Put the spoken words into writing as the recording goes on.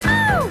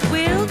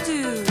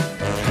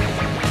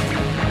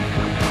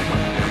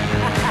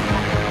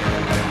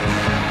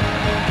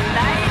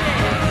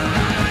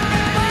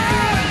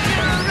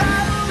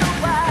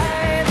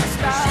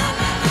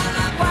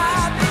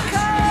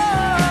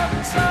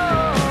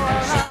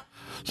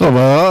So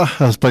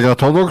that's Bigger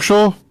Talk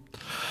Show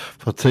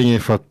for taking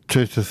for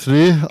 2 to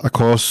 3. Of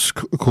course,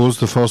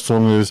 the first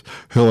song is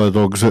Who Let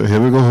Dogs Out. Here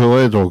we go, Who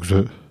Let Dogs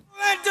Out.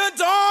 Let the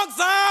dogs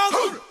out!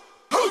 Who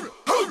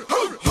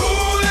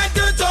let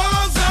the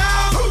dogs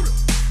out?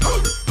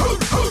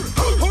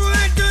 Who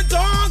let the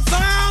dogs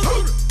out?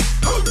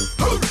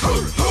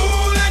 Who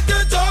let the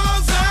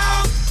dogs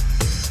out?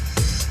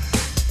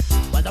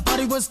 Well, the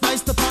party was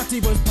nice, the party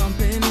was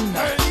pumping.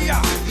 Hey,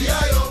 yeah.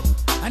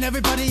 And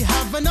everybody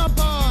having a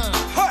ball.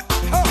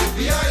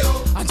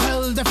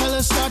 Until the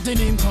fellas started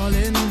name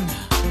calling.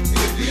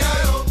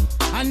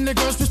 And the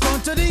girls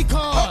respond to the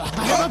call.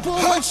 I hear a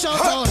woman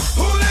shout out,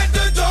 Who let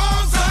the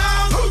dogs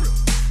out? Who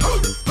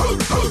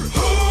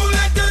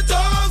let the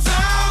dogs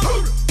out?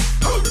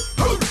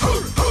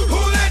 Who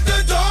let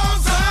the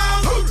dogs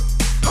out?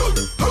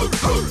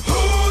 Who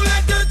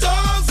let the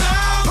dogs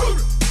out?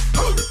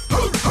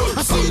 I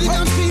see the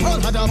dance people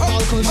had a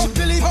ball cause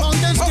Billy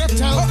Fountains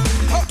get out.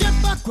 Get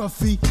back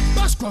Gruffy,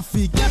 bash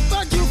Gruffy, get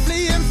back you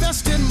flea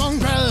infested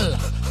mongrel.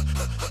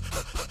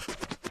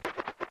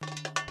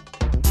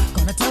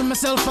 Gonna tell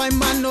myself I'm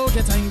man, no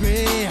get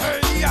angry.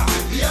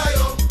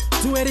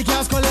 Two Eddie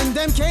cars calling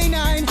them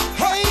K9.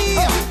 Hey!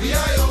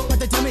 But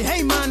they tell me,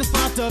 hey man,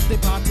 start up the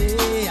party.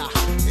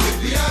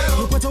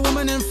 You put a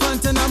woman in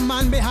front and a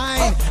man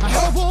behind. I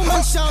heard a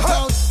woman shout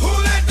out, Who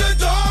let the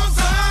dogs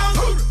out?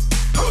 Who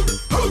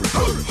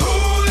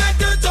let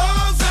the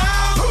dogs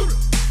out?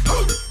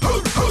 Who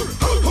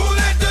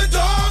let the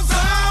dogs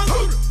out?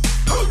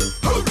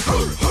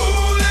 Who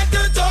let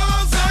the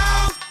dogs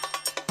out?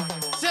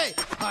 say,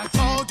 a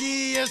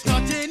doggy is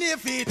nothing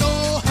if he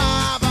don't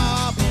have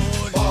a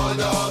bone. Oh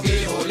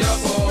doggy, hold your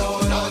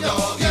bone. Oh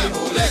doggy,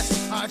 hold it.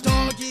 A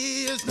doggy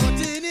is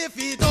nothing if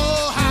he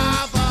don't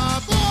have a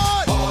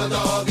bone. Oh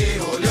doggy,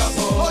 hold your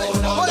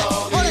bone. Oh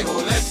doggy,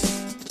 hold it.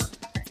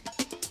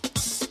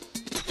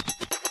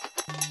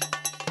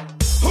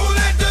 Who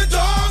let the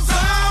dogs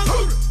out?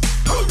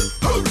 Who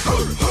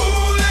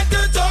let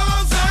the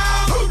dogs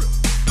out?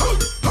 Who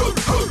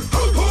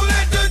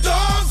let the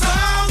dogs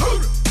out?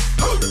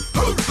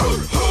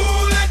 Who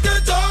let the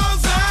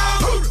dogs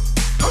out?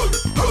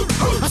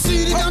 I see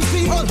the dance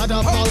people had a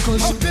ball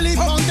cause Billy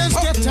Fountains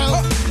get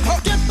out.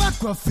 Get back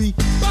Gruffy,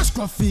 bash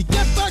Gruffy,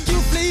 get back you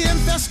flea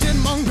infested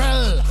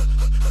mongrel.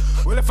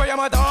 Well, if I am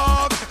a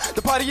dog,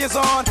 the party is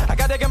on. I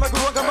gotta get my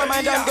groove on, got my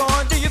mind, I'm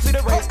gone. Do you see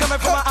the rays coming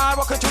from my eye?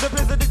 Walking through the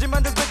prison,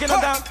 Digimon is breaking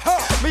them down.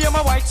 Me and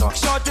my white talk,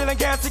 short, dealing,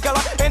 gassy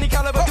color, any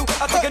caliber do.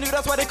 I think I knew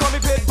that's why they call me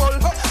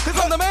Pitbull. Cause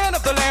I'm the man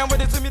of the land,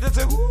 with it to me, that's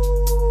a Who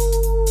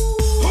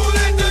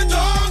let the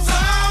dogs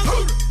out? Who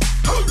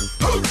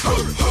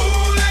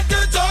let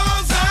the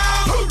dogs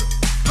out? Who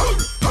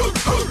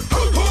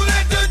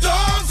let the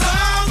dogs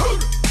out? Who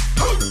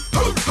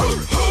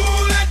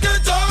let the dogs out? Who let the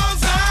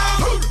dogs out?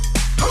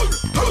 Who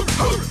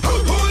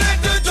let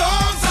the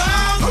dogs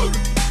out? Who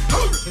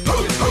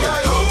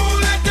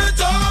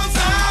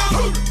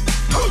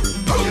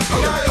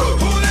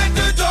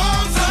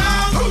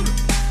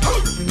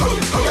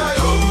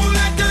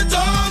let the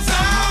dogs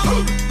out?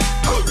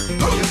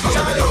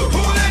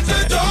 Who let the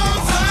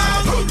dogs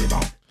out?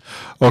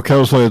 Okay,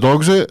 let's let the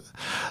dogs out.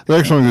 The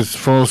next one is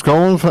for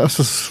Scotland.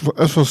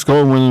 It's for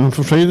Scotland winning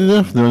for Friday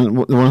there. They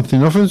won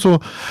 3-0. So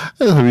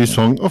it's a wee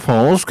song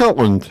for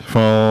Scotland.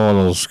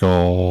 For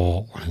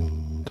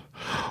Scotland.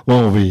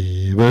 Well,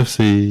 we will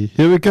see.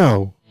 Here we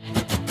go.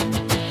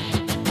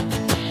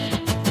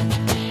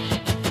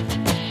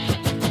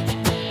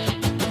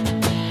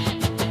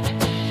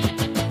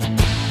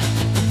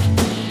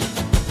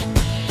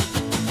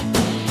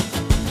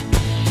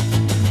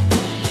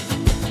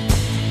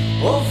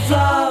 Oh,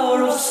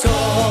 flower of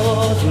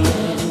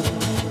Scotland,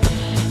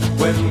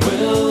 when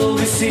will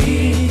we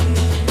see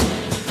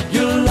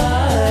your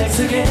lights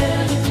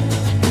again?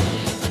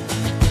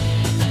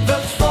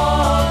 That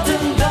fought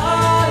and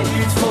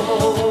died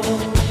for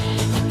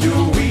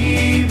your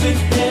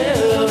weeping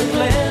hairy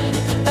land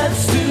and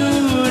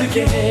stood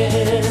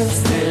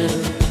against them.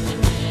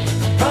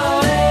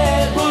 Proud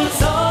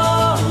Edward's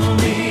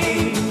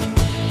army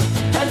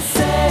and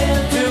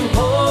sent them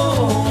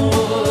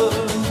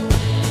homeward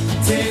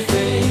to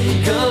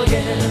think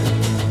again.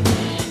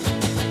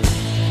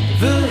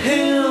 The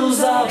hills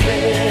are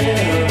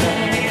bare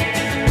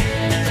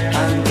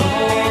and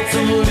all to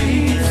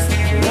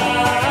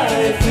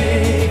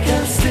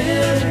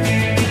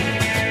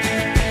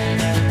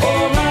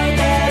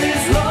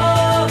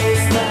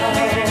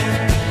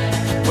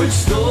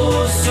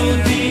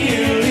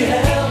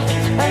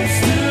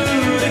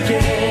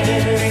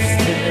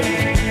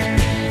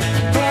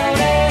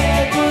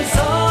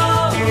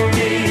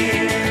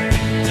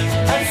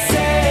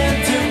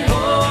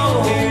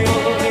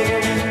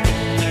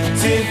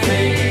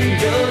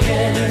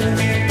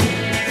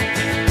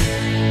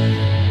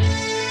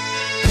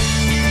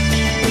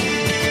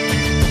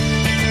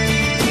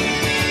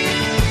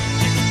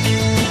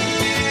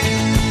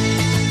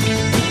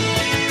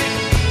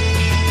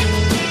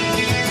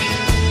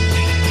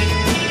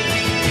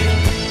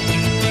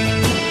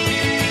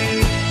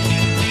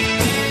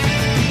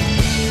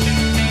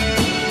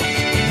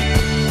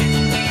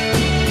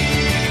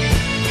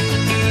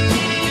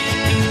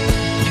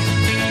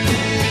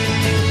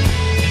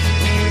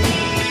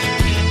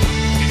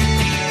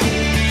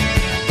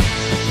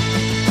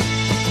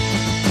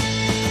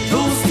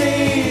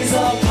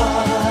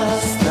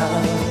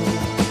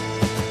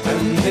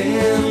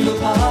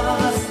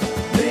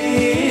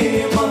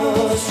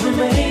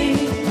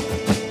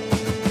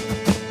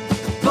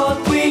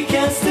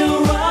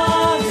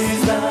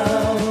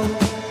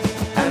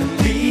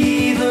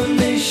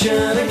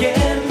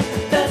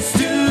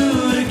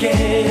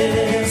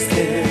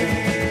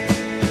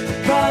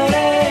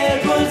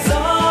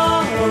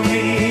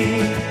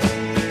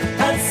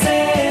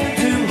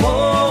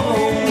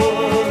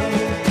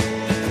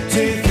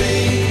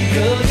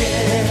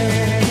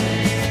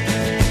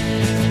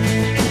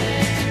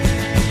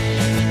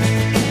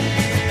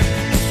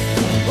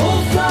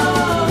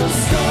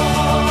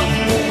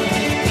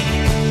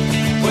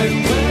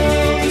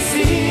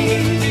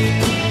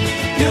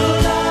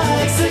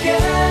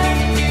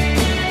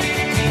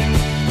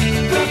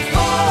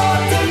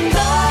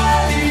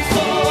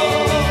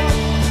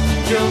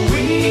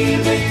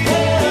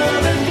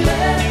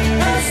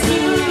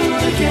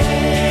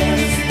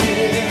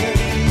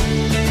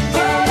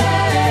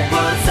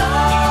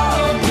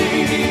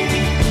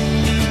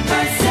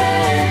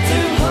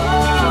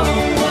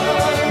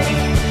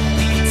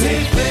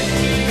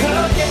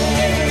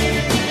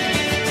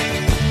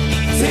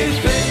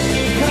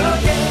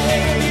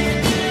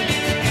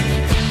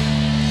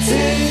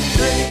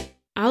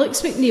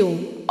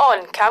McNeil.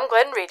 On Cam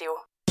Glen Radio.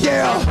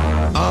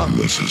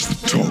 This is the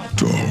Top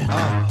Dog,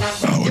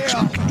 Alex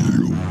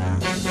McNeil,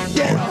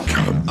 on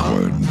Cam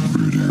Glen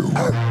Radio.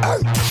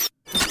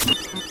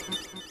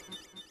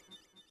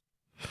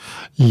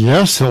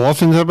 Yes, the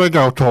listen to Big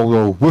Al Talk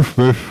though. Woof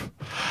woof.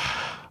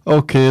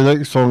 Okay,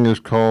 next song is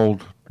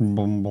called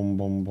Bum Bum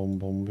Bum Bum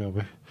Bum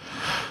Baby.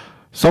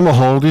 Summer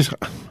holidays.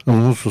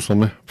 I'm also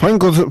summer.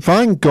 Thank God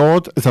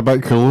it's a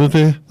bit cooler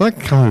today. That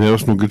kind of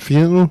air's no good for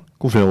you, though.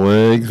 Go for your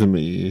legs and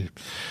me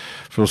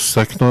feel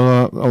sick and all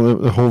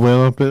that, the whole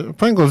weather. But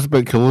thank God it's a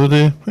bit cooler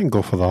today. Thank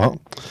God for that.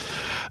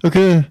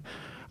 Okay,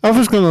 I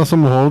was going to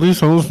summer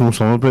holidays. I was no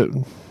summer, but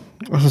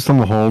this is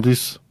summer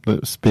holidays.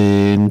 Like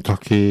Spain,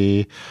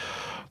 Turkey,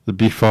 the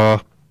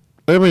Bifa.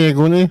 Wherever you're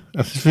going to,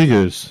 this is for you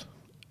guys.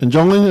 And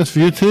John, it's for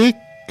you to take.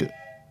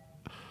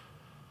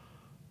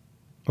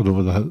 I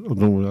don't know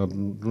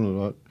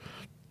that.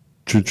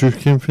 Choo-choo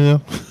came from there.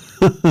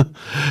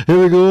 Here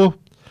we go.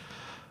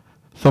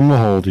 Summer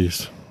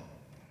holidays.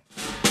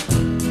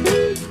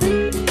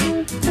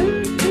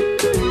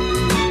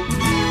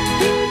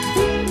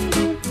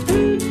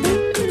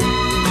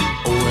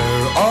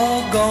 We're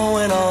all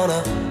going on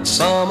a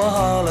summer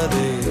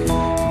holiday.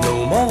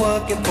 No more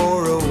working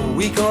for a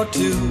week or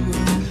two.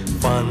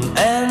 Fun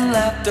and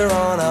laughter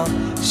on our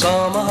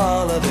summer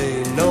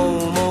holiday.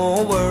 No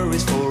more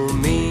worries for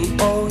me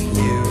or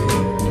you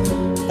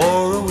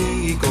for a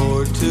week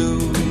or two.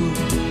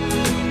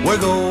 We're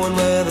going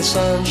where the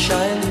sun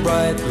shines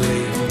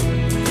brightly.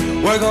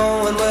 We're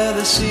going where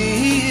the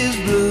sea is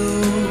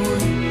blue.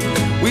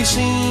 We've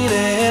seen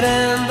it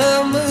in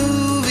the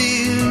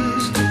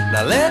movies.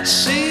 Now let's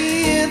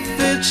see if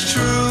it's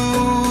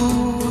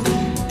true.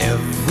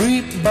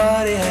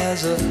 Everybody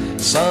has a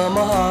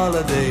summer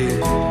holiday,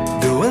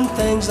 doing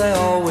things they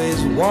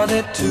always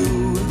wanted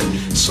to.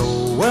 So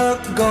we're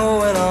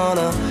going on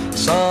a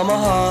summer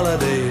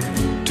holiday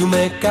to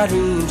make our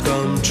dreams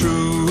come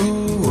true.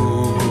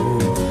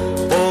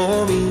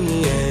 For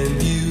me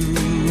and you.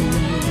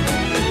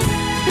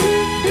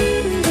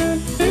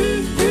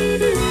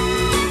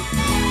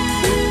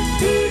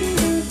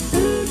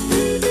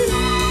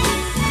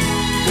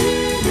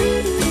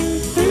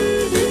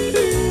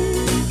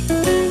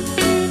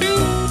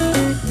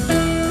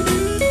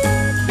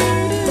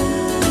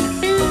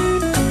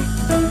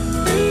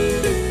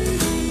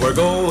 We're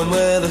going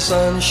where the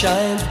sun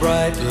shines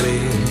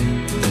brightly.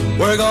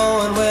 We're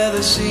going where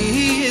the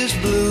sea is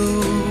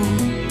blue.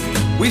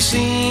 We've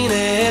seen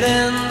it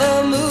in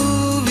the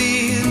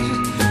movies.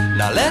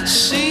 Now let's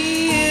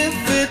see if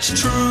it's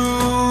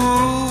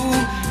true.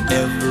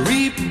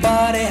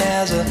 Everybody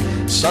has a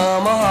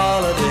summer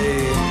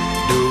holiday,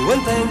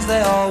 doing things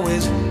they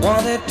always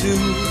wanted to.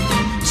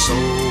 So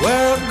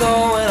we're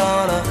going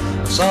on a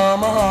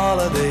summer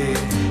holiday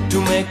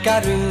to make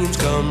our dreams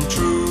come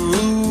true.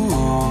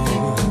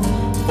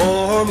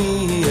 For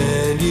me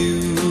and you.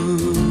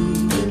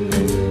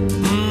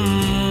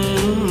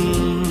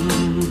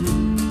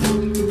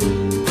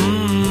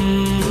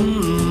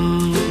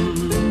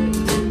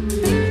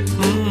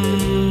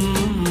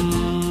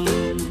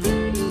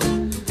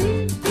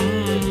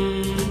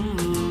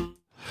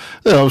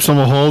 Yeah,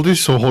 summer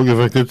holidays, so hope you have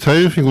a good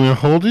time if you're going on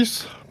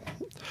holidays.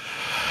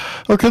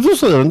 Okay,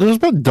 this is a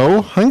bit dull.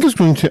 I think it's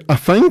going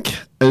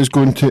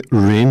to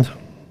rain.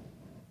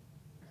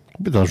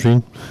 Hope it does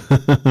rain. I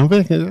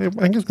think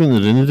it's going to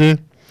rain today.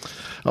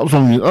 That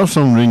was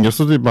some rain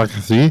yesterday back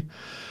at 3.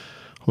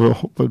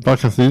 Well,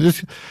 back at 3.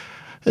 This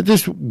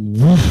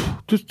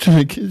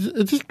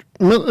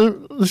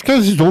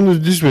guy's only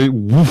this way.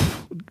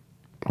 Woof.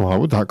 Oh, how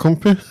would that come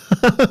from?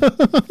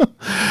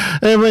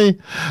 Anyway,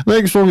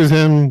 next song is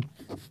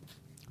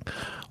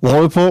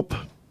Lollipop.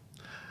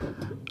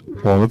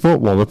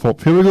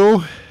 Lollipop. Here we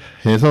go.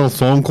 Here's a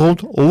song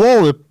called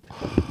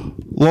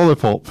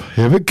Lollipop.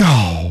 Here we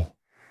go.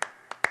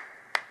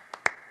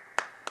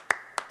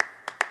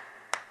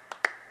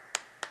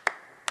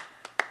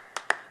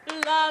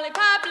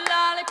 Lollipop,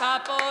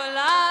 lollipop, oh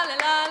lolly,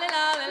 lolly,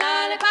 lolly,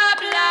 lollipop,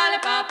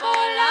 lollipop, oh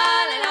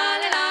lolly,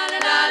 lolly, lolly,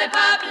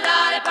 lollipop,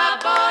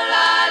 lollipop, oh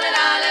lolly,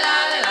 lolly,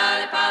 lolly,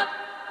 lollipop.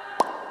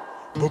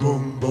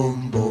 Boom, boom,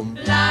 boom.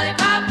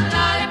 Lollipop,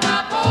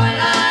 lollipop, oh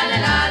lolly,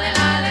 lolly,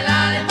 lolly,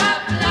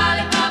 lollipop,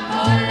 lollipop,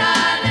 oh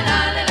lolly,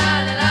 lolly,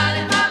 lolly,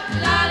 lollipop,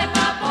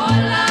 lollipop, oh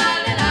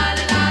lolly,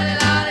 lolly, lolly,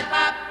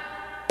 lollipop.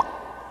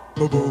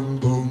 Boom,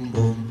 boom,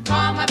 boom.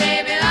 Call my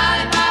baby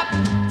lollipop,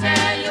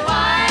 tell you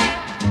why.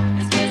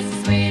 His kiss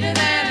is sweeter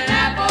than an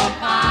apple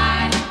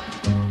pie.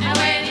 And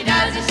when he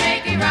does a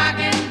shaky rock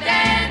and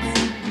dance,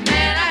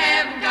 man, I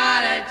haven't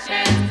got a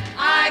chance.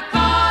 I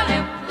call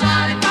him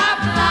lollipop,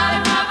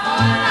 lollipop, oh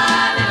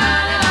lolly,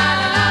 lolly,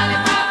 lolly,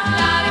 lollipop,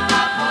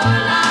 lollipop, oh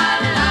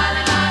lolly,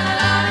 lolly, lolly,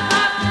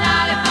 lollipop,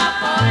 lollipop,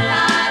 oh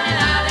lolly,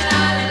 lolly,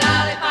 lolly,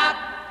 lollipop.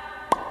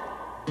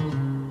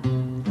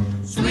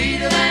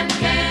 Sweeter than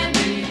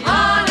candy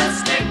on a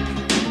stick.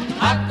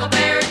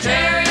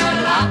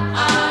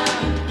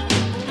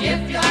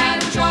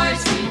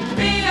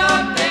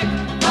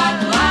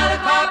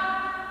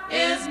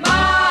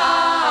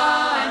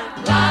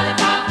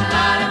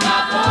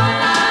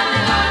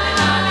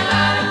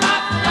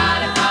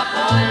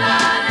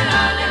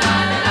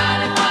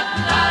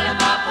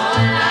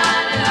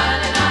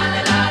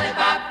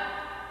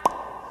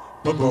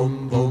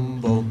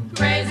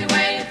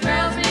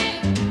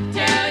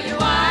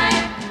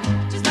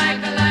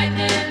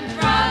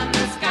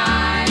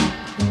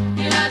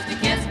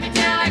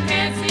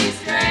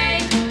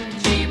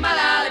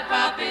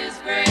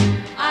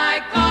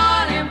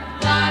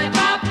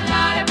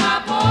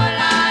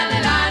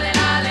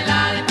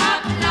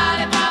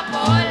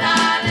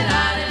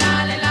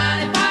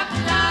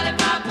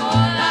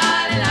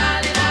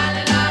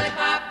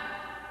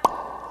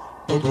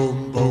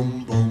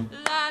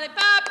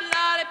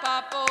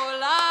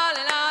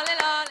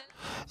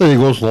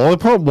 McNeil's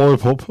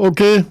Lollipop.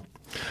 Okay.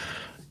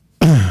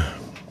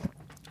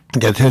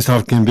 Get test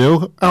off Game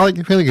Bill. Alec,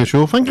 very good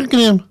show. Thank you,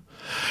 Graham.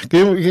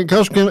 Graham, you can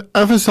catch Graham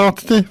every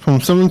Saturday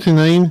from 7 to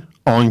 9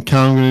 on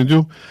Cam Radio.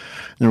 And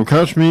you'll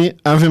catch me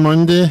every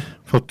Monday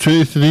for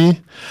 2 to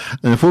 3.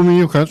 And before me,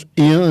 you'll catch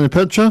Ian in the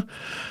picture.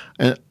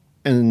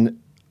 And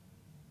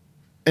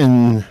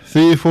in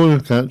 3 to 4, you'll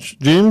catch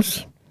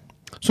James.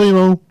 So you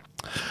know.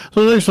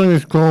 So the next song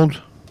is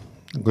called,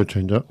 I'm going to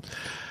change it.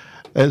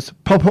 It's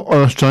Puppet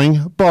on a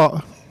String,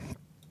 but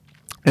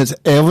it's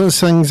Ellen that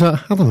sings it.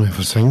 I don't know if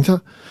it sings it.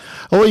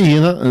 I'll let you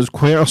hear it, and it's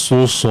quite a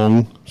slow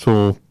song,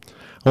 so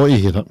I'll let you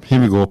hear it.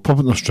 Here we go,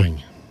 Puppet on a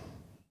String.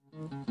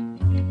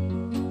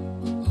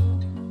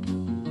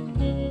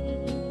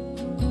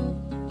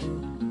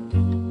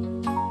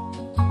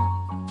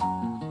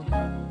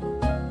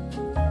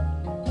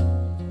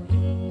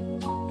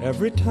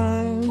 Every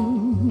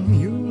time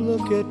you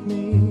look at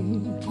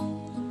me,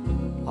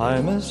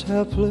 I'm as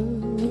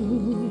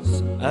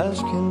helpless as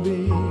can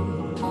be.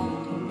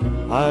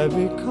 I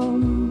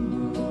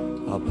become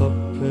a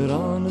puppet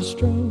on a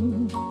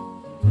string.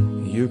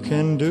 You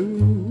can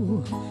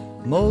do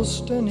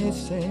most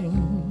anything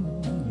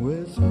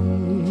with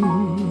me.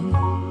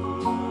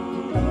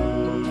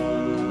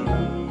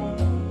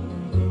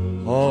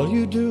 All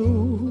you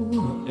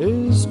do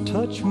is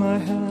touch my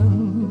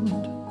hand,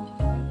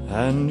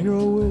 and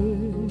your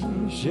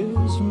wish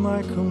is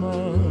my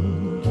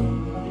command.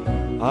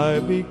 I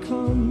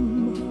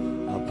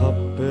become a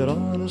puppet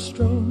on a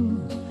string,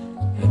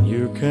 and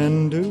you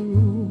can do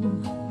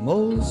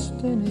most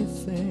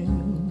anything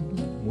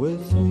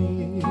with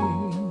me.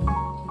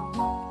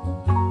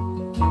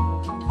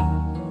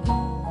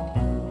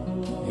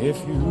 If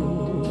you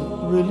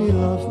really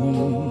love me,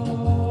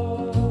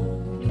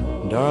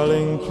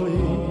 darling,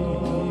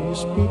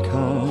 please be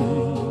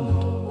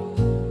kind.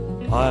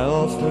 I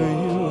offer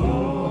you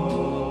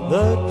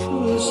the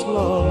truest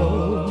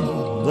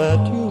love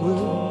that you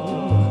will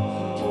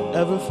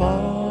ever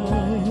find.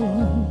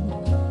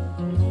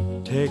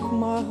 Take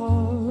my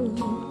heart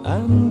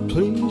and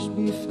please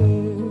be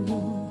fair.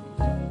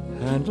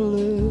 Handle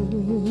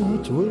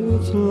it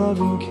with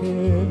loving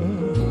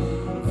care.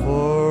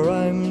 For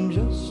I'm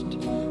just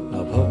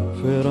a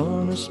puppet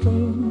on a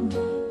string.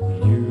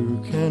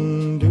 You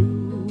can do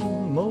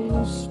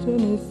most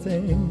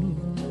anything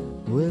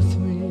with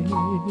me.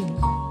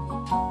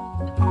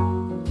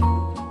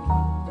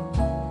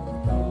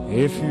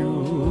 If you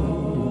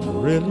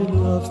really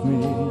love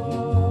me,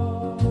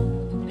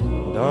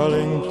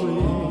 darling,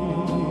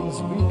 please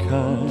be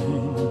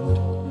kind.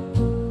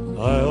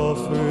 I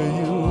offer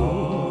you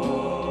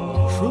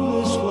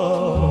truest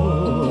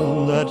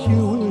love that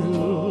you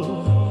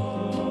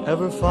will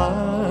ever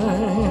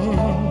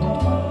find.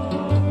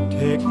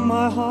 Take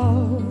my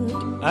heart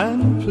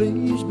and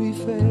please be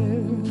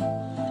fair.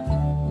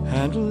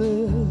 Handle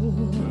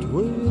it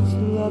with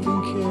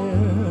loving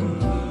care.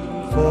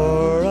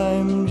 For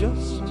I'm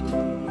just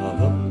a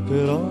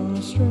puppet on a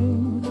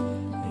string.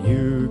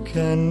 You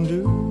can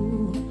do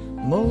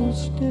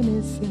most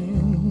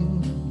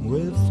anything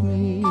with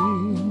me.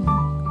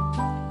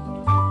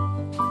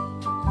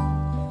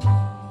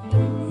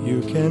 You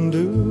can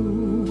do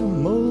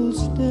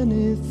most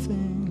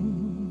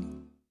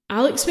anything.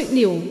 Alex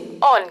McNeil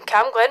on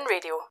Cam Glen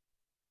Radio.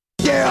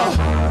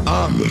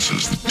 This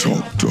is the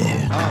Top Dog,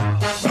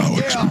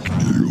 Alex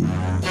McNeil,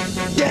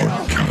 on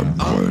Cam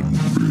Glen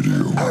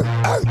Radio.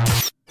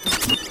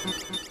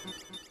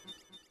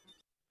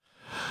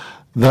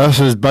 This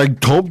is Big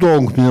Top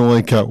Dog, you know,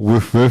 like a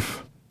woof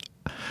woof.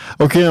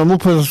 Okay, I'm not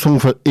playing this song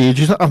for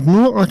ages. I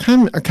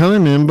can't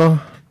remember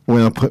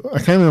when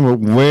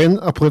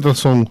I played this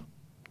song.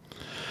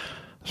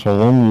 It's a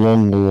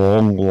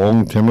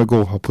long time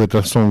ago I played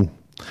this song.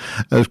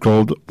 It's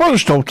called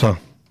Witch Doctor.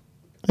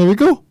 Here we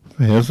go.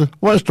 Here's it.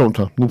 Witch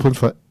Doctor. No played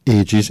for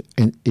ages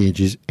and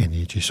ages and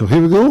ages. So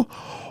here we go.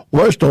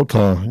 Witch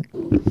Doctor.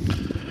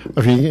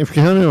 If you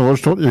can't remember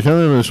Witch Doctor, you can't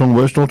remember the song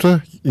Witch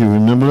Doctor, you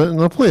remember it and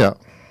I'll play it.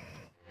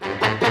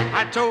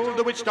 I told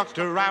the witch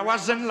doctor I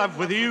was in love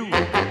with you.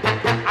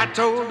 I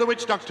told the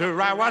witch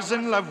doctor I was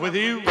in love with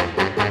you.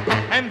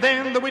 And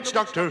then the witch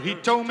doctor, he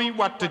told me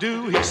what to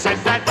do. He said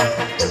that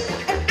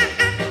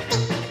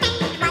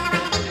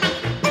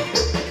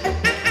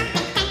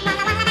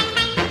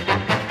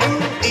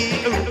ooh,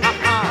 ee, ooh, ah,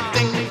 ah,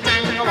 ding,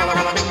 dang, walla,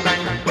 walla, bing,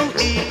 bang. Ooh,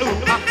 ee,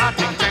 ooh, ah, ah,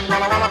 ding, dang,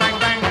 walla, walla, bang,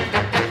 bang.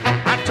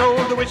 I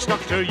told the witch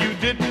doctor you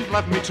didn't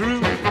love me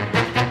true.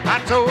 I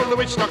told the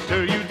witch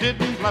doctor you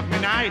didn't love me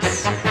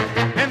nice.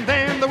 And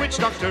then the witch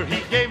doctor,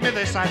 he gave me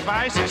this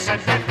advice. He said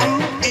that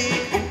ooh,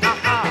 ee, ooh, ah,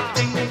 ah,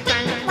 ding,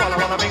 dang, walla,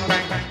 walla, bing,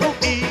 bang. Ooh,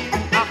 ee,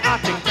 ooh, ah, ah,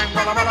 ding, dang,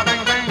 walla, walla,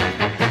 bang, bang.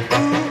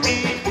 Ooh,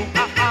 ee, ooh,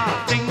 ah,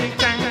 ah, ding,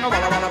 dang,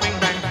 walla, walla, bing,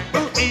 bang.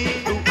 Ooh,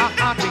 ee, ooh, ah,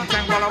 ah, ding,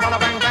 dang, walla, walla,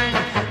 bang, bang.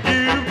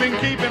 You've been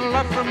keeping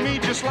love from me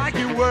just like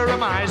you were a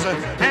miser.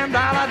 And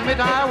I'll admit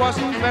I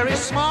wasn't very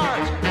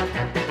smart.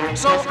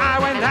 So I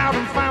went out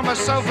and found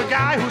myself a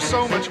guy who's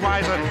so much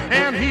wiser.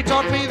 And he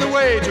taught me the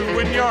way to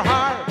win your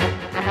heart.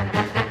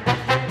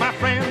 My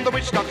friend, the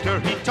witch doctor,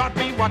 he taught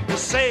me what to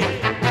say.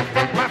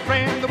 My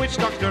friend, the witch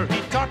doctor,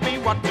 he taught me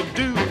what to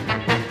do.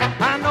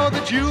 I know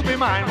that you'll be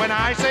mine when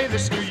I say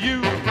this to you.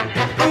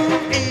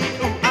 Ooh, ee,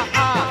 ooh, ah,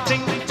 ah,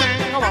 ting,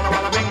 tang, walla,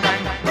 walla, bing,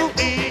 bang. Ooh,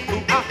 ee,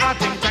 ooh, ah, ah,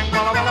 ting, tang,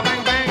 walla, walla,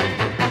 bang, bang.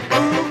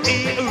 Ooh,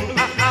 ee, ooh,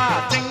 ah,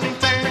 ah, ting,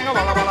 tang,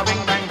 walla, walla,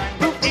 bing, bang.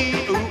 Ooh,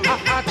 ee, ooh, ah,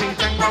 ah, ting,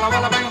 tang, walla,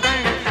 walla, bang,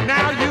 bang.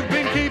 Now you've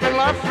been keeping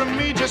love from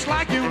me just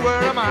like you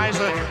were a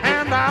miser,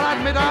 and I'll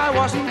admit I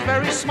wasn't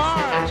very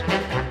smart.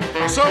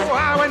 So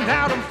I went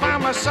out and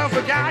found myself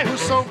a guy who's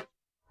so...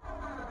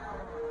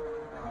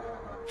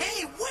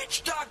 Hey,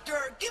 witch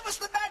doctor, give us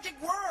the magic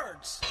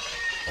words.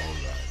 All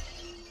right,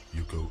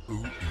 you go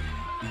ooh,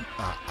 ee, ooh,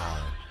 ah,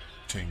 ah,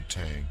 ting,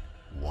 tang,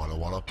 walla,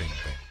 walla, bing,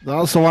 bang.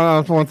 That's the one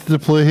I wanted to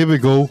play. Here we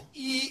go.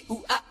 Ee,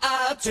 ooh, ah,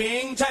 ah,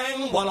 ting,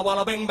 tang, walla,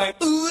 walla, bing, bang.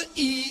 Ooh,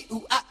 ee,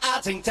 ooh, ah, ah,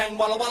 ting, tang,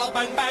 walla, walla,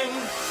 bang, bang.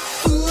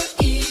 Ooh,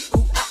 ee,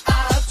 ooh, ah,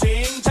 ah,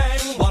 ting,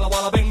 tang, walla,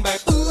 walla, bing, bang.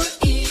 Ooh,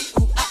 ee,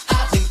 ooh, ah,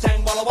 ah, ting,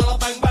 tang, walla, walla,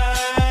 bang,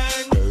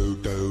 bang. Do,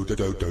 do, do,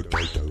 do, do,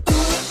 do, do.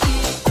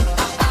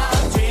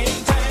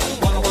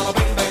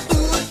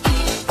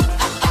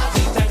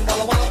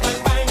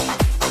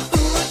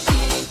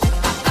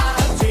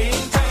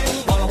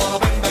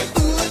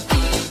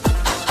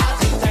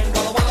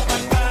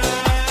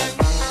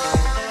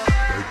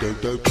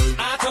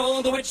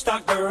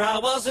 Doctor, I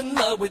was in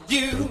love with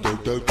you.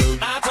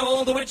 I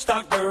told the witch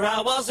doctor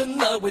I was in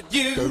love with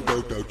you.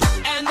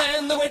 And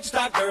then the witch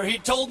doctor, he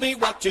told me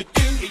what to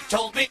do. He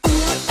told me,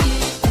 ting,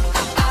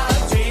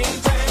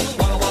 tang,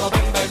 walla, walla,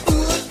 bang, bang.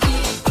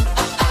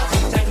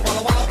 Ting, tang,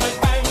 walla, walla, bang,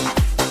 bang.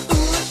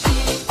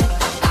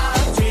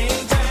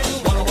 Ting,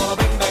 tang, walla, walla,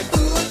 bang, bang.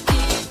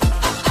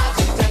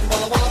 Ting, tang,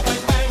 walla, walla,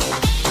 bang, bang.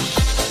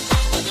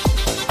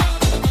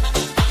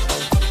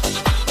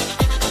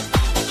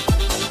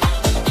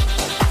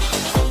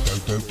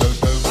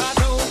 I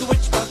told the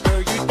witch doctor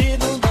you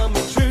didn't love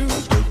me true.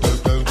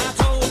 I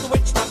told the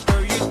witch doctor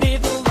you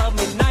didn't love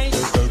me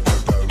nice.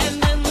 And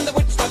then the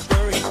witch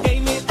doctor, he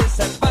gave me this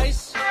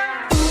advice.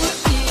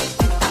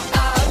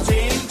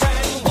 Ting,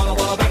 tang, walla,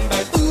 walla, bang,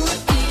 bang.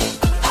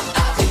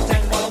 Ting,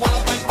 tang, walla,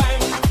 walla, bang,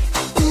 bang.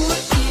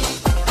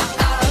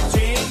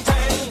 Ting,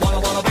 tang, walla,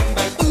 walla, bang,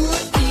 bang.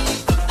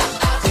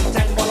 Ting,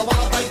 tang, walla,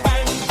 walla, bang,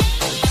 bang.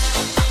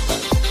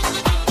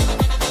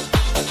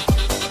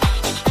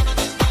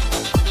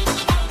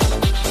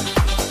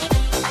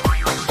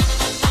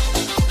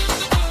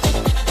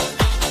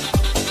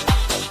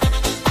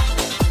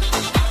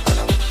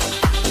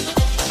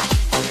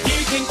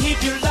 You can keep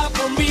your love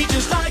for me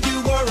just like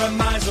you were a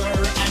miser.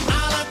 And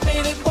I'll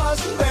admit it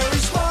wasn't very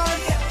smart.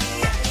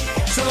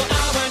 So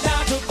I went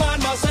out to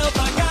find myself a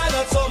guy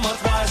that's so much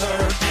wiser.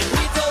 And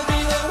he told me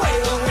the way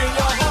to win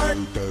your heart.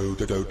 Do,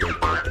 do, do, do,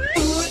 do, do.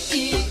 Ooh,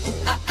 ee,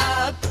 ooh, ah,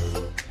 ah.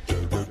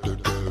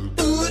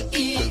 Ooh,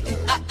 ee,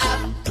 ooh, ah, ah.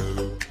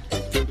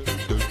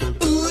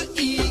 Ooh,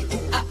 ee,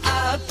 ooh, ah,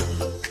 ah.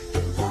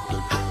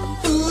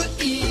 Ooh,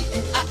 ee,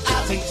 ooh, ah,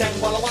 ah. Ting, tang,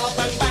 walla, walla,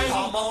 bang, bang.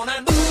 Come on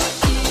and ooh, ee,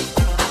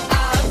 ah,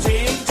 ah.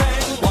 Ting,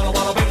 tang, walla,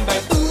 walla, bang,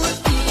 bang. Ooh,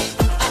 ee,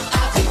 ah,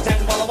 ah. Ting,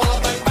 tang, walla, walla,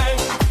 bang, bang.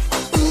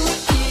 Ooh,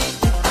 ee,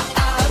 ah,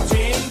 ah.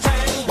 Ting,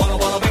 tang, walla,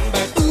 walla, bang,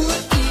 bang. Ooh,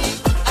 ee,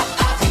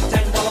 ah, ah. Ting,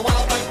 tang, walla,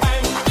 walla, bang, bang.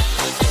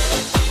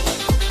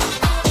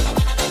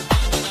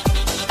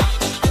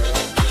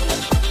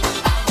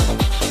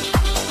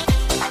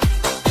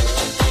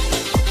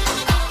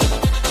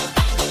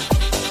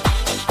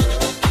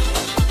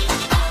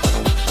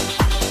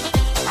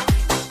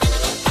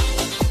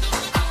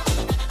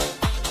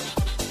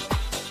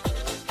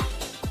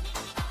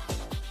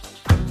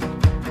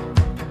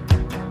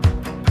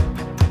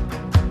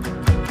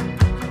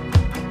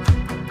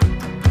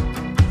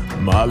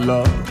 My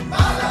love,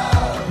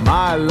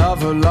 my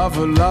lover,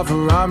 lover,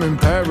 lover, I'm in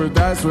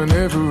paradise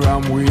whenever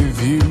I'm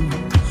with you.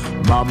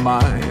 My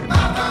mind,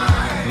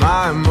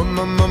 my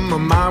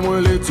mind,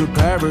 well it's a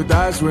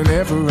paradise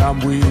whenever I'm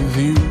with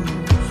you.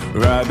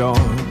 Ride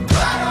on,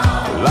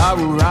 well, I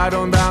will ride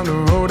on down the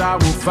road, I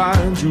will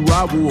find you,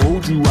 I will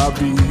hold you, I'll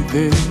be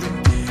there.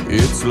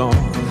 It's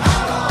long,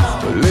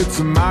 well it's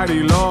a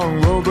mighty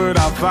long road, but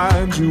I'll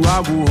find you, I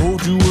will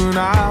hold you and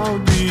I'll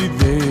be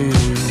there.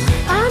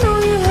 I know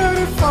you heard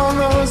it from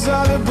those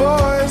other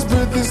boys,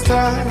 but this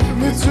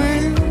time it's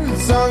real,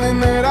 it's something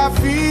that I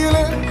feel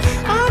it.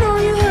 I know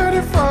you heard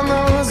it from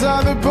those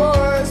other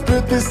boys,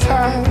 but this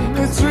time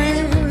it's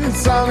real, it's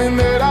something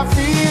that I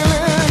feel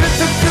it.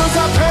 If it feels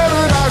like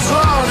paradise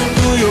running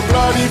through your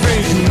bloody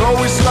veins, you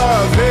know it's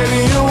love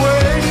heading your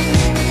way.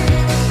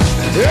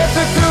 If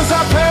it feels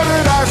like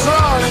paradise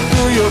running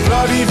through your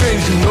bloody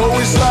veins, you know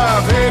it's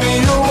love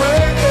heading your way.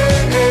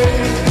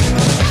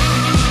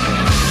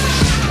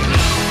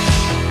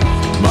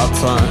 My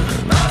time,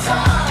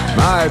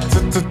 my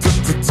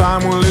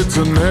time, well it's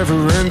a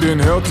never-ending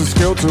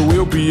helter-skelter.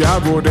 We'll be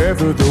out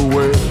whatever the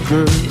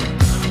weather.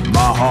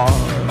 My heart,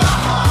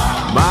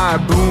 my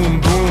boom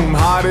boom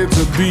heart, it's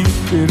a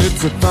beating,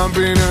 it's a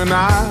thumping, and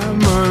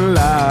I'm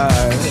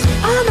alive.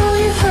 I know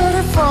you heard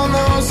it from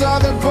those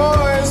other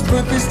boys,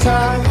 but this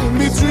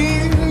time it's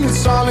real, it's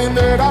something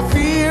that I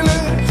feel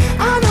it.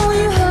 I know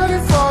you heard it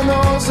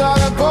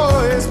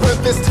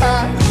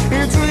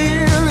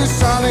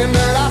something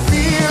that I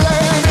feel.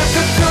 And if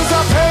it feels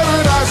like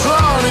paradise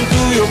running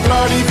through your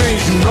bloody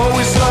veins, you know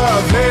it's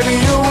love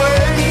heading your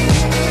way.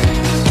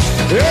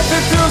 If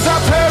it feels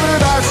like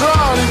paradise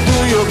running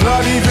through your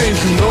bloody veins,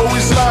 you know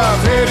it's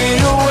love heading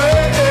your way.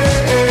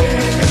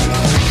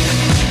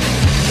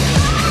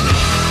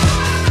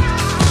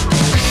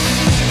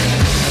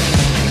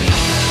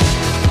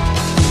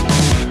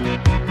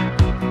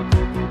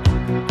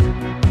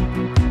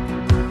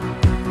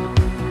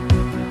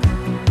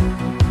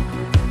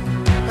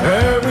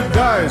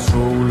 Paradise,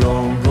 roll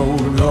on,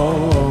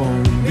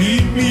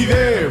 meet me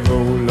there,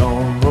 roll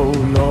on.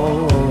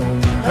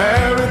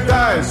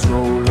 Paradise,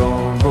 roll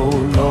on,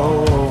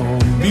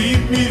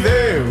 meet me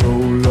there,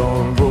 roll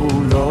on.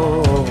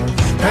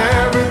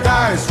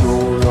 Paradise,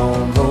 roll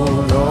on,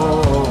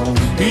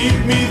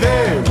 meet me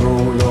there,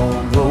 roll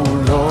on.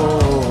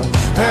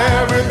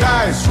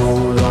 Paradise,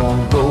 roll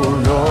on,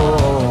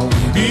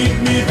 meet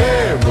me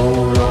there,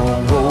 roll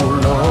on.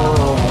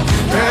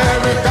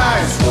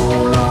 Paradise,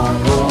 roll on.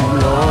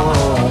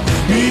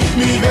 Meet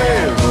me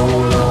there,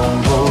 roll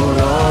on.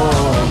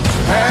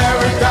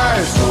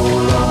 Paradise,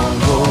 roll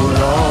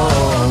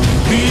on.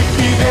 Meet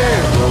me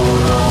there,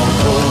 roll on.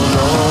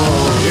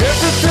 If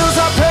it feels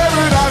like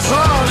paradise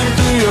running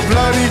through your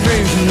bloody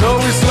veins, you know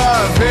it's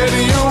love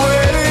heading your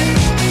way.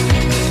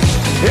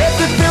 If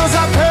it feels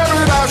like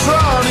paradise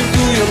running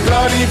through your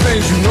bloody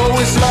veins, you know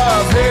it's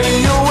love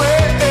heading your way.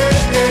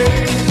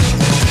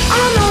 I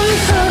know you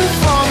heard it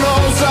from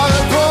those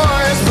other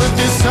boys, but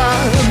this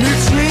time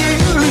it's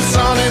really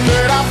something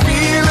that I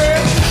feel it.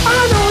 I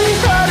know you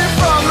heard it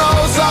from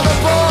those other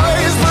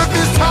boys, but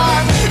this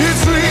time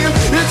it's real,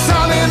 it's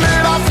something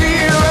that I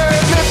feel it.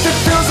 If it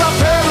feels like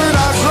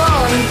paradise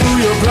running through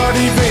your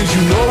bloody veins,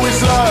 you know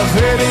it's love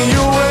heading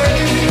your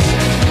way.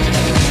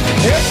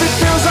 If it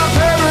feels like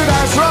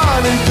paradise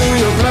running through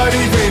your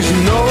bloody veins, you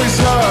know it's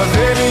love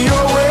heading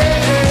your way.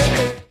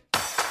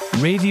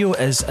 Radio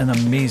is an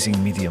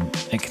amazing medium.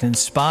 It can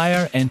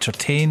inspire,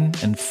 entertain,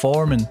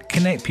 inform and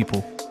connect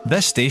people.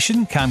 This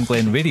station, Cam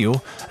Glen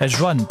Radio, is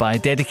run by a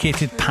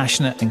dedicated,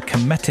 passionate and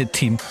committed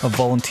team of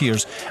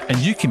volunteers, and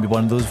you can be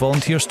one of those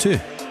volunteers too.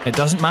 It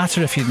doesn't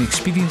matter if you're an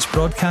experienced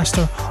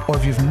broadcaster or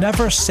if you've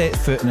never set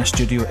foot in a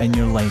studio in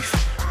your life.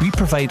 We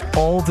provide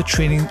all the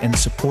training and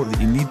support that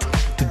you need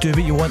to do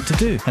what you want to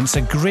do. And it's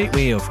a great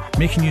way of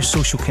making new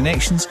social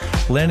connections,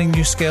 learning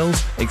new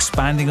skills,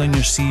 expanding on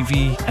your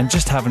CV, and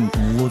just having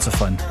loads of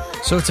fun.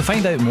 So to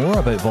find out more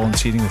about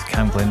volunteering with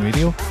Cam Glen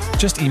Radio,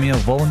 just email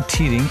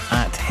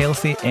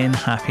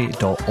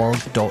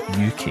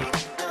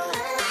volunteering@healthyanhappy.org.uk.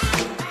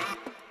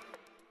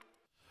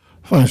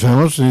 Thanks very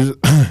much.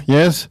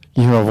 Yes,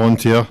 you have a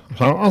volunteer.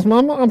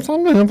 I'm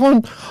something a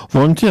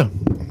volunteer.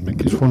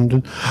 Make it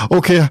fun.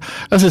 Okay,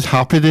 this is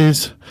Happy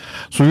Days.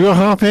 So you're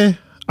happy,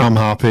 I'm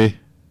happy.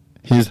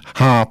 He's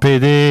Happy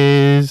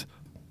Days.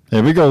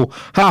 There we go.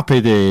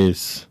 Happy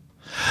Days.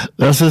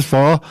 This is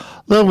for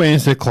the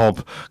Wednesday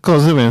Club,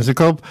 because the Wednesday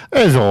Club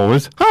is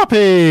always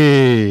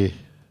happy.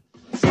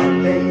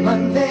 Sunday,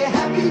 Monday,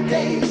 happy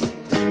days.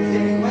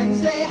 Tuesday,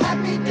 Wednesday,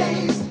 happy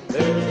days.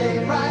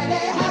 Thursday,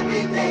 Friday,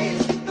 happy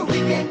days. The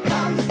weekend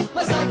comes,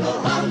 my cycle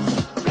hums,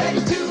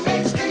 ready to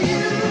race to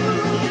you.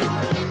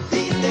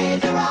 These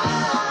days are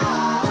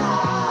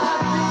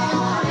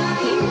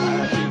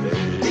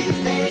These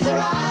days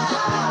are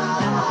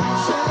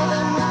Share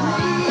them with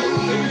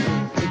me.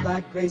 Blue,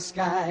 black, gray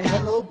sky,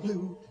 hello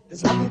blue.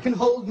 There's nothing can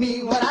hold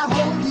me when I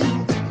hold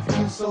you. It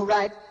feels so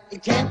right,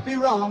 it can't be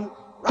wrong.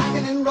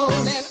 Rockin' and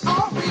rollin'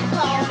 all week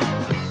long.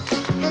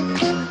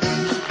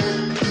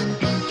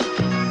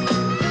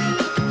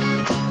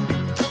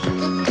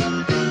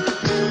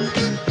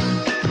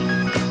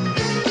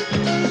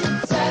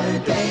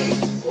 Saturday,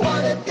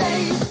 what a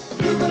day,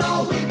 moving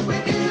all week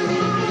with you.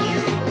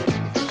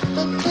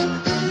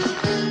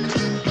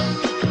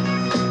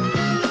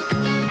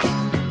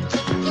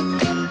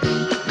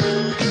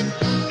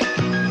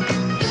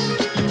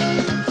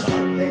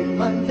 Sunday,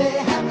 Monday,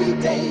 happy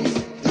days.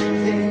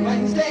 Tuesday,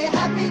 Wednesday,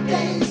 happy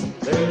days.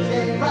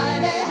 Thursday,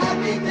 Friday,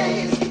 happy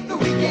days. The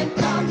weekend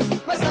comes,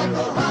 my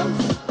cycle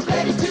hums,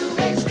 ready to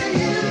race to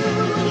you.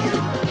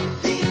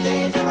 These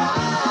days are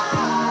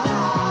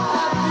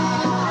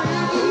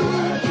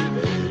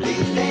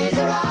These days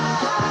are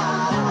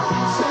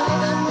Share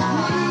them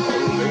with me.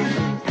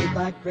 Blue,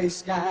 black, gray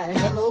sky,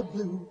 hello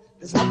blue.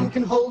 There's nothing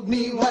can hold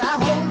me when I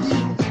hold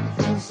you.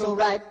 It feels so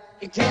right,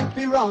 it can't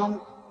be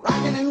wrong.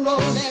 Rockin' and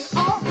rollin'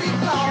 all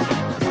week long.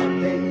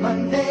 Sunday,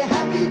 Monday,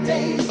 happy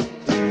days.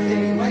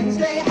 Tuesday,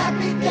 Wednesday,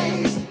 happy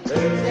days.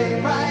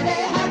 Thursday,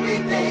 Friday, happy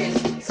days.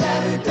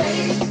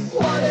 Saturday,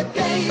 what a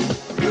day,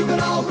 moving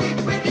all week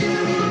with you.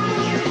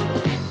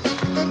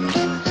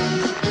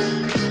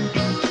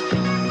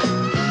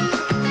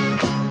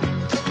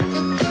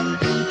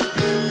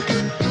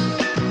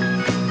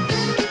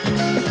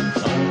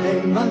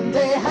 Sunday,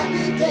 Monday,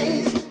 happy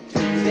days.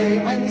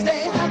 Tuesday,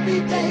 Wednesday, happy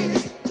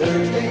days.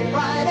 Thursday,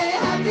 Friday,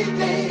 happy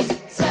days.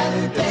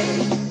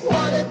 Saturday,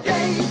 what a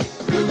day,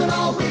 moving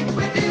all week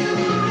with you.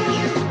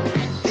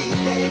 These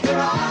days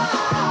are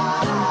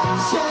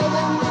Share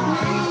them with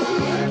me.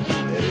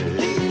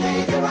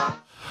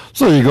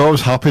 So you go, it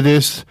was Happy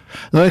Days.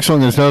 The next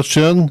song is Earth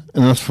Sharon,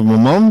 and that's for my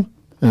mum.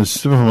 It's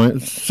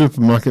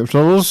Supermarket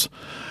Flowers.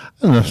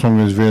 And this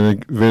song is very,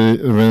 very,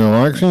 very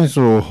relaxing,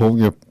 so hold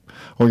your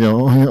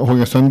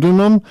son down,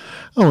 mum,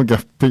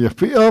 and put your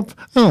feet up,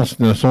 and listen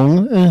to the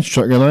song, and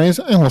shut your eyes,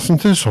 and listen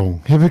to the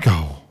song. Here we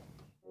go.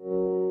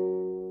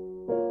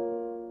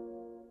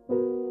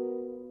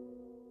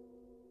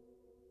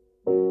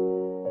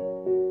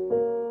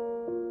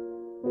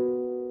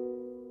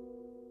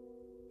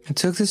 I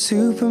took the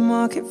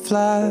supermarket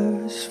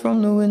flowers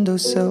from the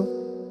windowsill.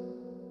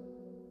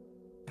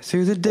 I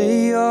threw the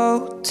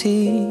day-old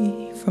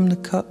tea from the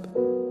cup.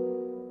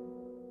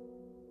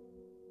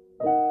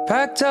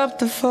 Packed up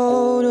the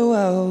photo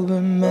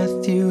album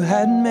Matthew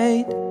had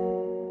made.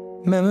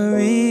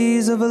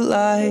 Memories of a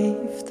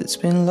life that's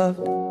been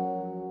loved.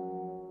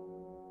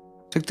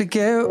 Took the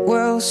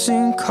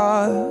get-well-soon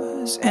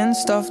cars and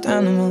stuffed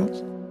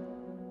animals.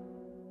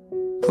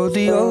 Poured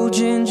the old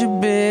ginger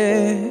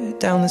beer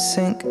down the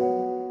sink.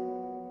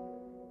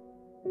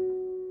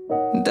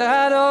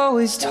 Dad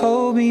always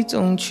told me,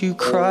 don't you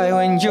cry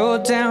when you're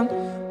down.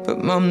 But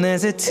Mum,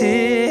 there's a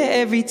tear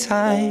every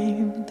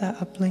time that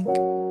I blink.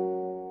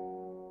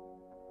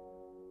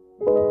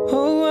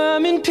 Oh,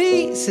 I'm in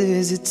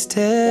pieces, it's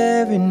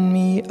tearing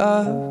me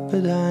up.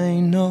 But I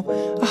know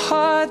a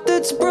heart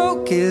that's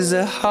broke is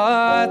a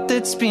heart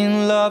that's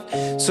been loved.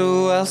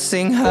 So I'll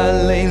sing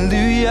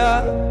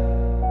hallelujah.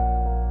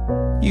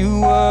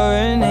 You were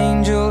an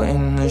angel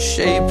in the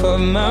shape of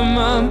my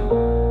mum.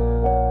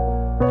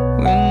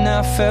 When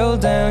I fell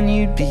down,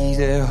 you'd be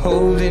there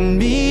holding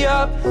me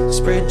up.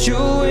 Spread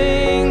your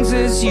wings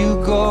as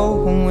you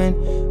go. And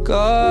when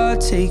God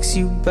takes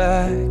you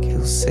back,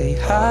 He'll say,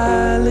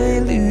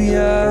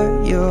 hallelujah,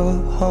 you're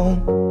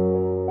home.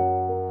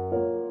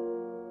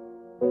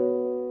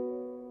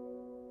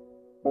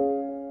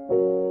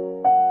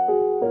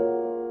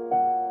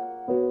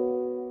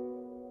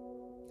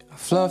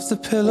 Fluffed the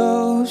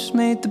pillows,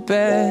 made the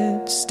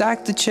bed,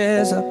 stacked the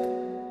chairs up.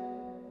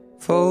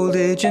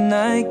 Folded your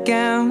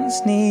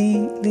nightgowns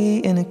neatly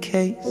in a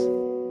case.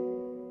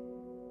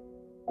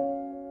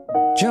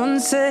 John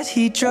said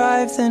he'd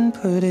drive, then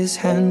put his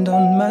hand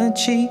on my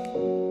cheek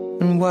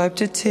and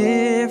wiped a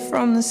tear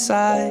from the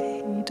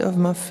side of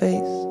my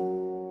face.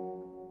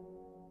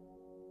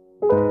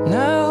 And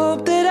I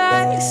hope that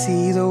I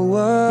see the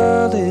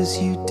world as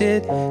you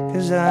did,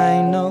 'cause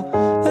I know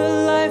a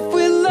life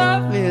with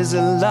love is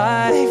a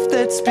life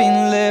that's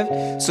been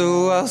lived.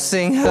 So I'll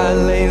sing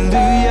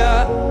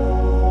hallelujah.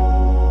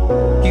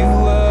 You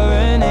were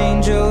an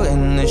angel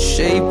in the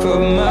shape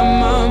of my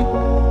mum.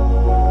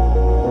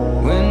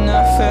 When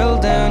I fell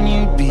down,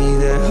 you'd be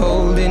there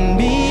holding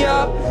me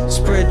up.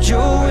 Spread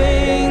your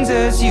wings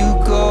as you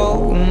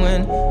go. And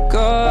when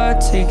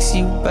God takes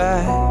you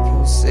back,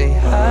 He'll say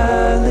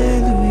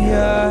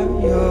hallelujah,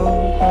 you're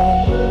home.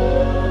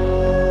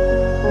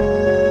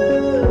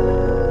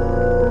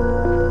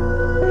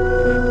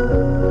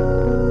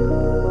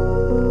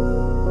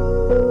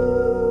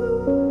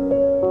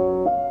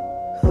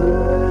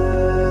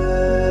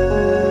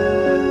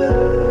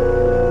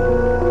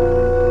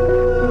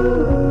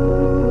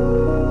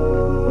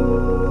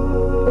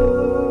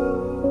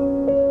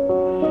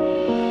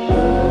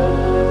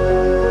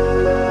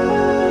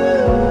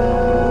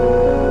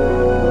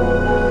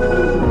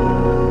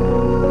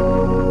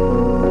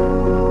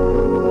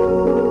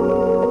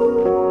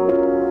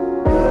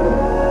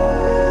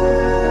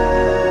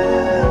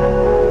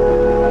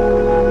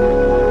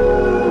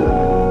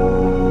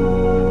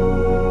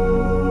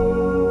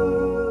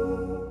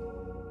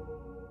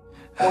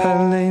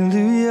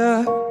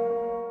 Hallelujah.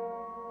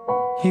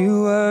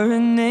 You were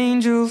an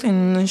angel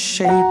in the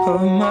shape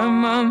of my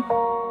mum.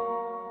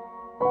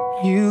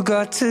 You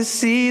got to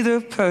see the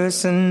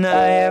person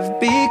I have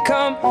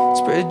become.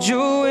 Spread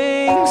your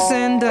wings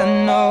and I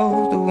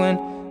know that when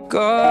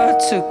God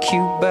took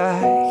you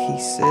back, He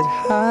said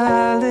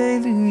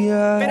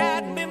hallelujah. If it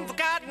hadn't been for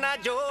Cotton Eye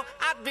Joe,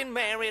 I'd been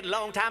married a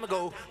long time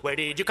ago. Where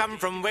did you come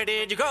from? Where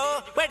did you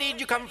go? Where did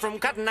you come from,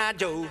 Cotton Eye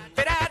Joe? If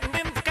it hadn't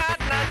been for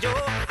Cotton Eye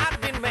Joe, I'd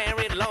been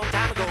married a long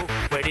time ago.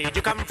 Where did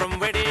you come from?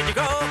 Where did you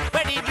go?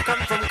 Where did you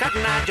come from,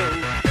 Cotton Eye Joe?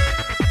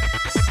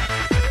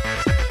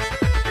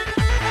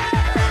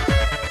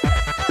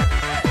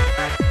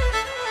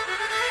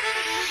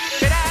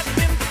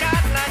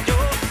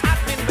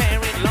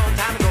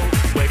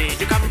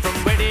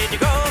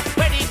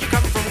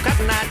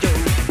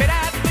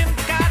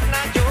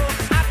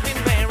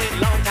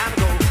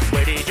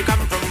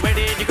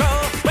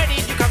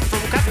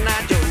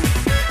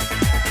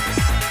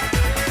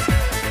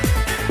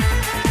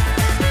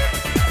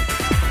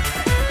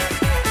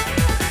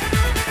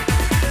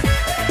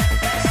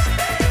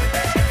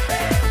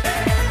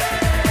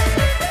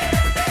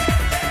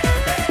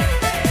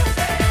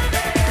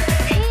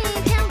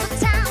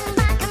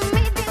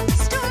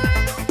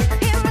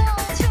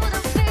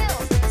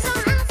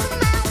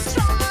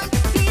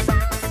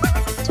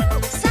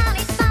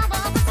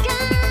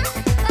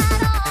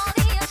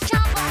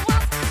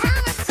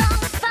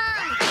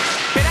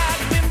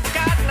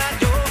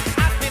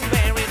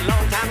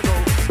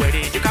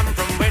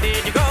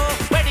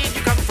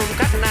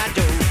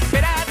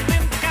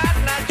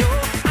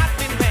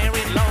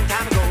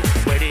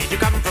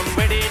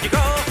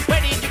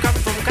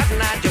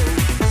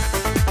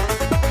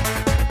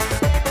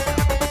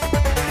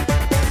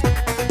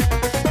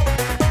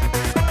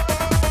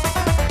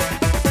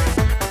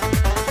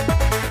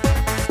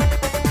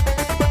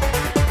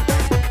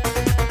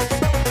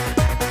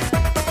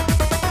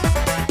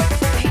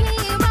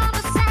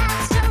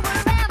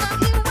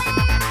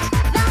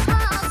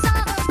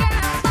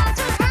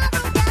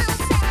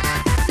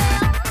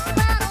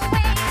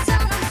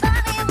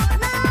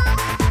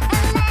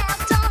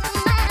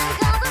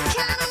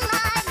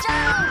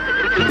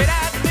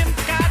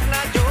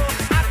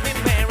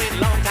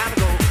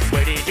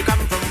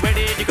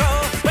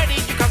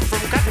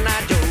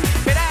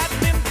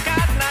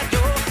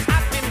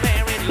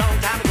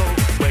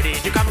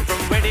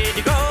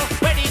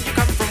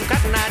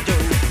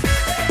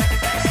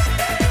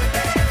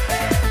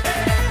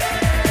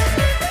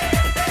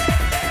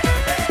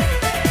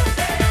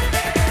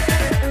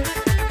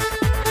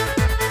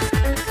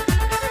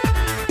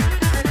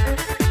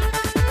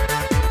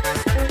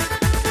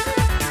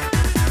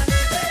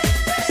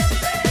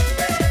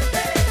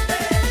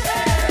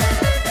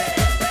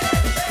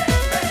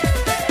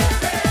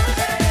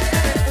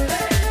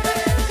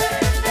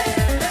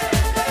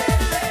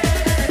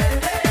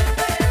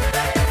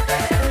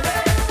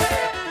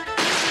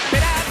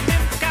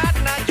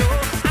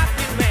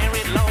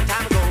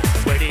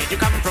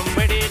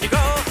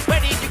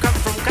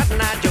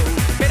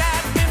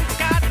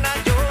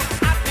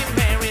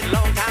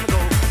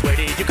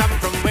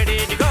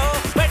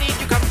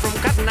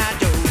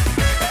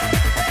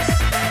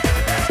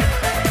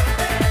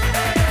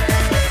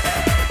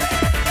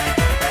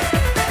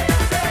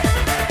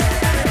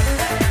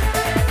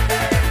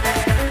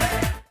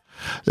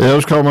 That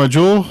was Call My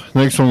Joe.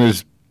 Next song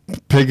is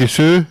Peggy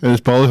Sue and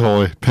it's Bolly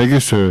Holly. Peggy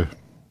Sue.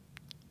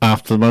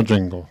 After my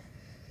jingle.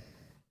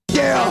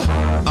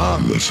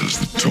 This is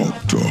the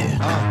Top Dog,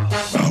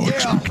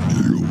 Alex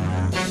McNeil,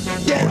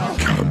 on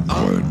Cam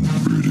Glen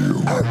Radio.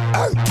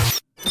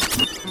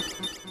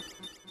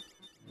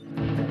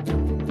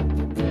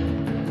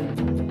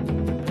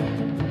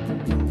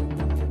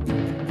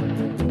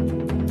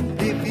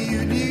 If you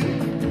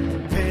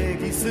knew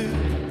Peggy Sue,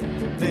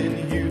 then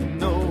you'd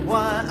know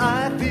why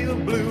I feel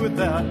blue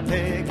without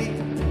Peggy.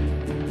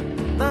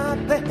 My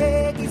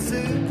Peggy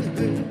Sue.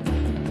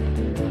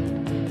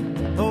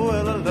 Oh,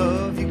 well, I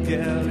love you,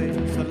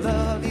 galleys. I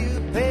love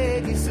you,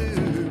 Peggy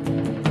Sue.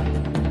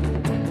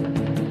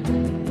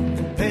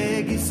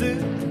 Peggy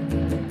Sue,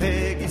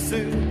 Peggy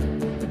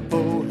Sue.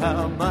 Oh,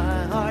 how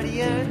my heart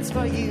yearns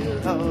for you,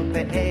 oh,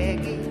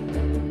 Peggy.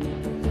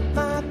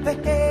 My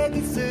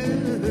Peggy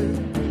Sue.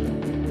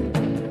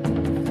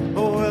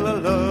 Oh, well, I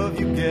love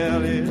you,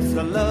 galleys.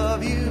 I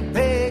love you,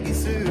 Peggy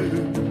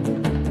Sue.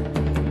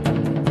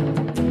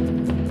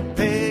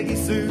 Peggy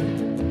Sue,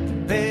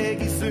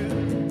 Peggy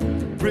Sue.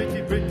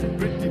 Pretty, pretty,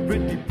 pretty,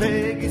 pretty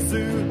Peggy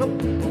Sue. Oh,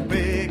 oh,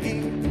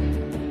 Peggy,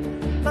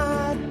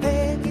 my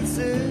Peggy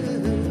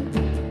Sue.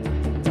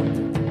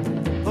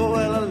 Oh,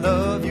 well, I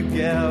love you,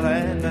 gal,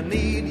 and I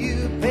need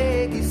you,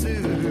 Peggy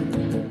Sue.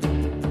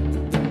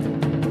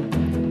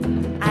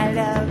 I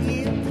love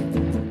you,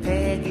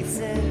 Peggy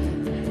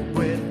Sue,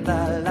 with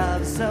a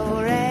love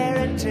so rare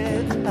and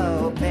true.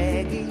 Oh,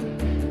 Peggy,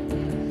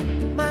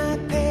 my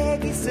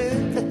Peggy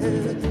Sue.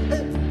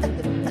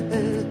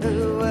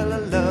 Well, I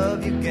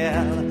love you,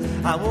 gal.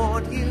 I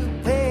want you,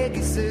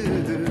 Peggy Sue.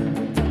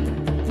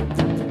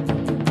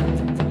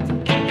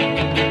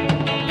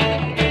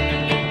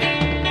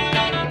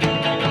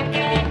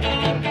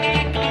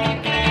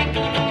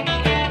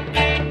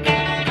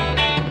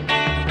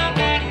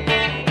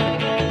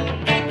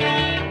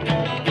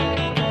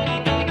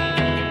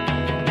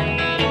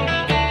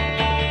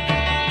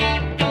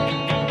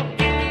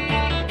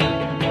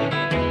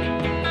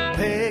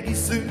 Peggy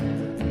Sue,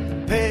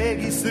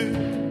 Peggy Sue,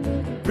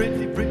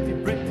 pretty, pretty,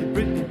 pretty,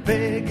 pretty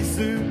Peggy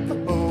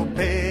Sue. Oh,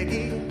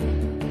 Peggy,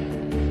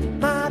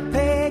 my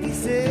Peggy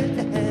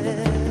Sue.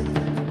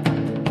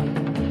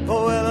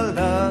 Oh, well, I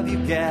love you,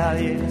 gal,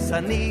 yes, I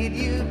need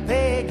you,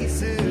 Peggy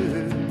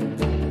Sue.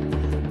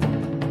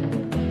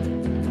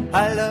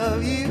 I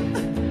love you,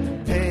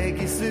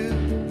 Peggy Sue,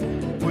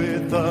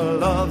 with a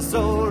love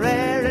so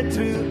rare and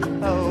true.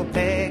 Oh,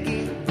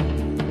 Peggy,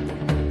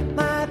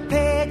 my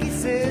Peggy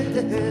Sue.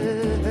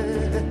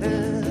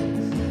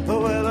 Oh,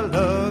 well, I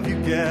love you,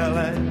 gal,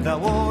 and I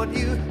want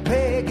you,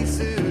 Peggy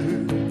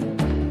Sue.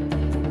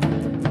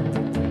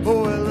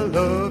 Oh, well, I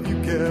love you,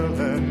 gal,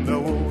 and I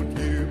want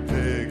you,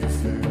 Peggy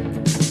Sue.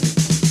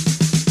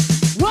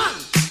 1,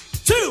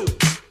 2,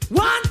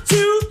 1,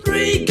 2,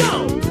 3,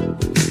 go.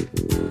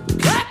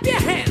 Clap your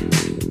hands.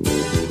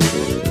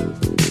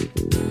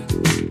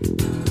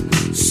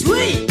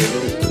 Sleep.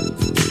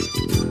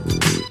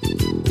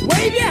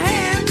 Wave your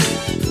hands.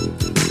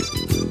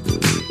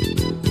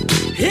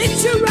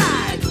 Hit your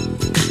ride.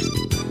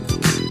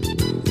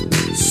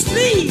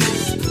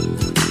 Sneeze.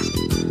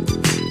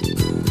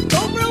 Go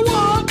for a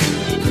walk.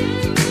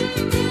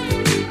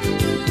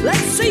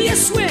 Let's see you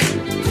swim.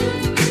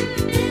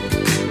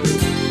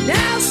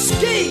 Now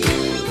ski.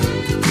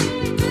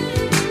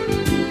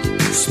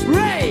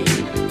 Spray.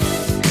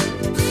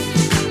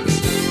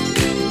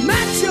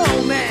 Macho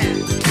Man.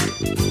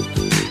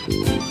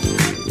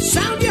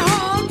 Sound your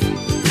horn.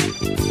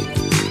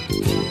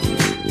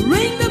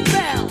 Ring the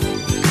bell.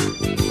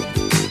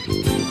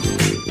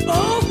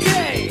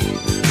 Okay.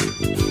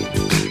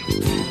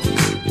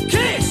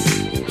 Kiss.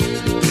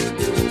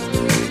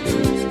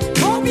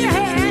 Comb your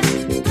hair.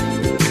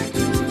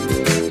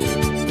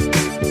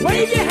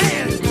 Wave your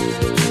hands.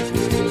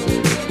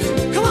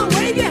 Come on,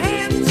 wave your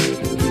hands.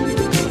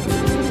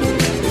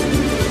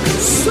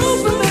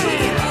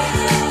 Superman.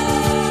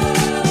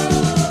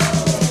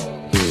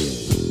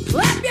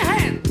 Clap your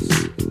hands.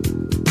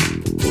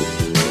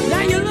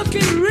 Now you're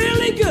looking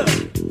really good.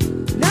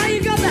 Now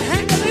you got the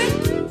hang of it.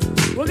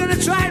 We're gonna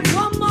try it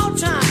one more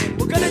time.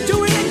 We're gonna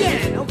do it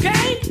again,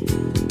 okay?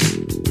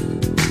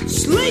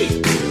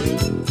 Sleep.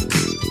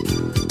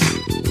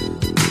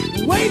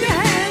 Wave your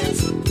hands.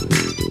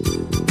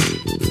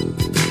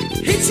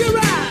 Hit your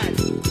ride.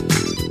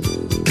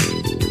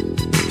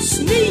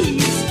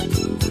 Sneeze.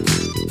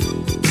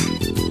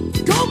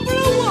 Go for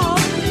a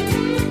walk.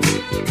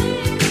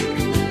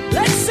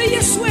 Let's see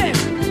you swim.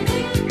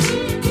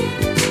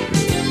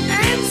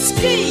 And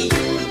ski.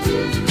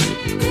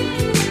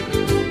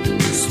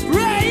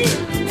 Spray.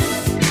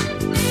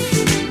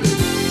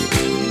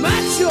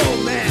 Macho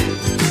Man.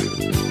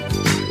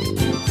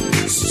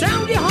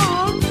 Sound your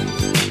horn.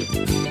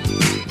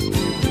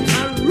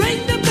 And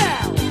ring the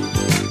bell.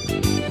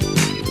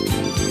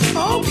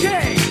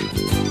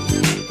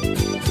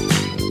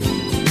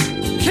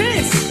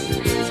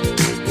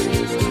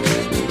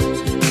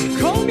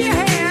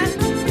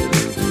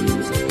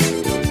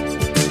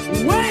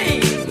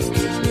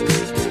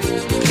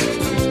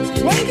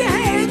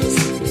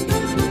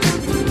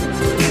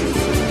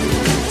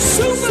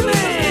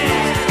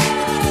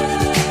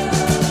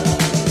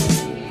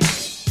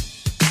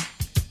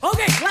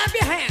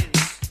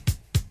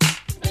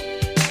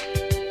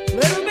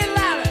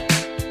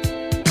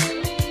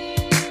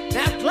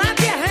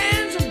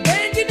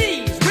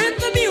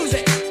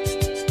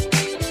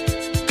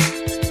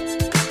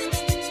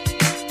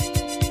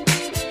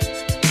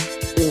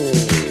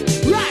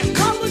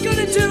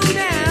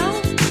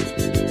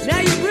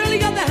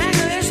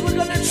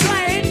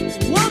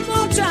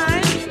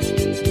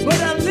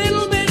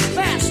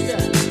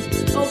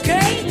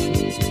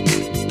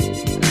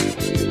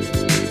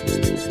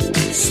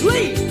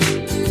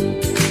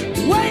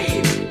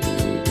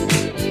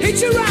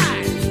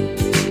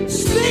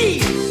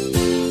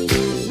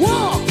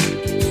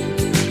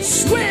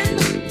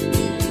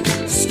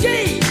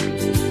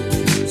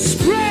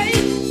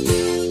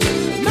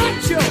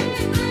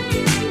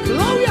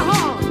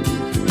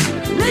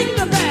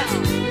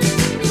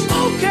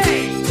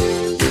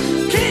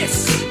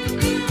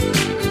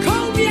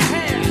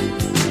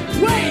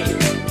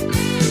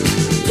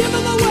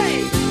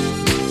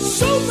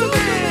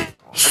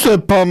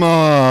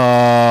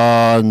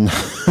 Superman.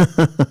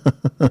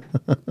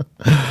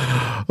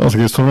 That's a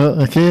good song,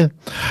 okay.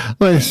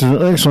 Next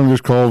song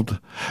is called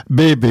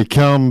Baby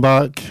Come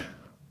Back.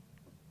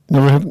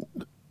 Never heard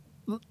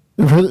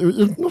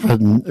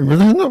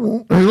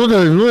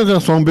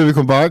that song, Baby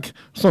Come Back.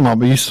 It's not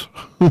nice.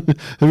 Here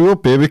we go,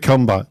 Baby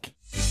Come Back.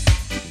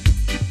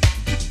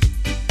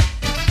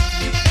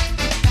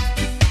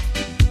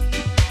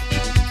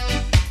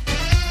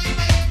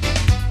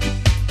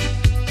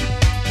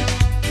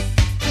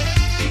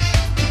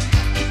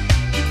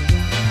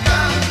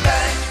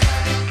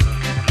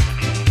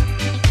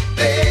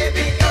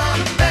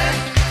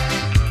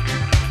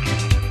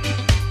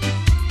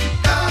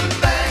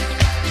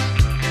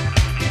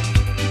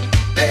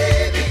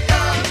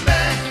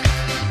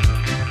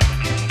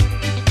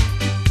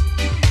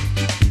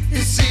 He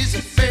sees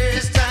a face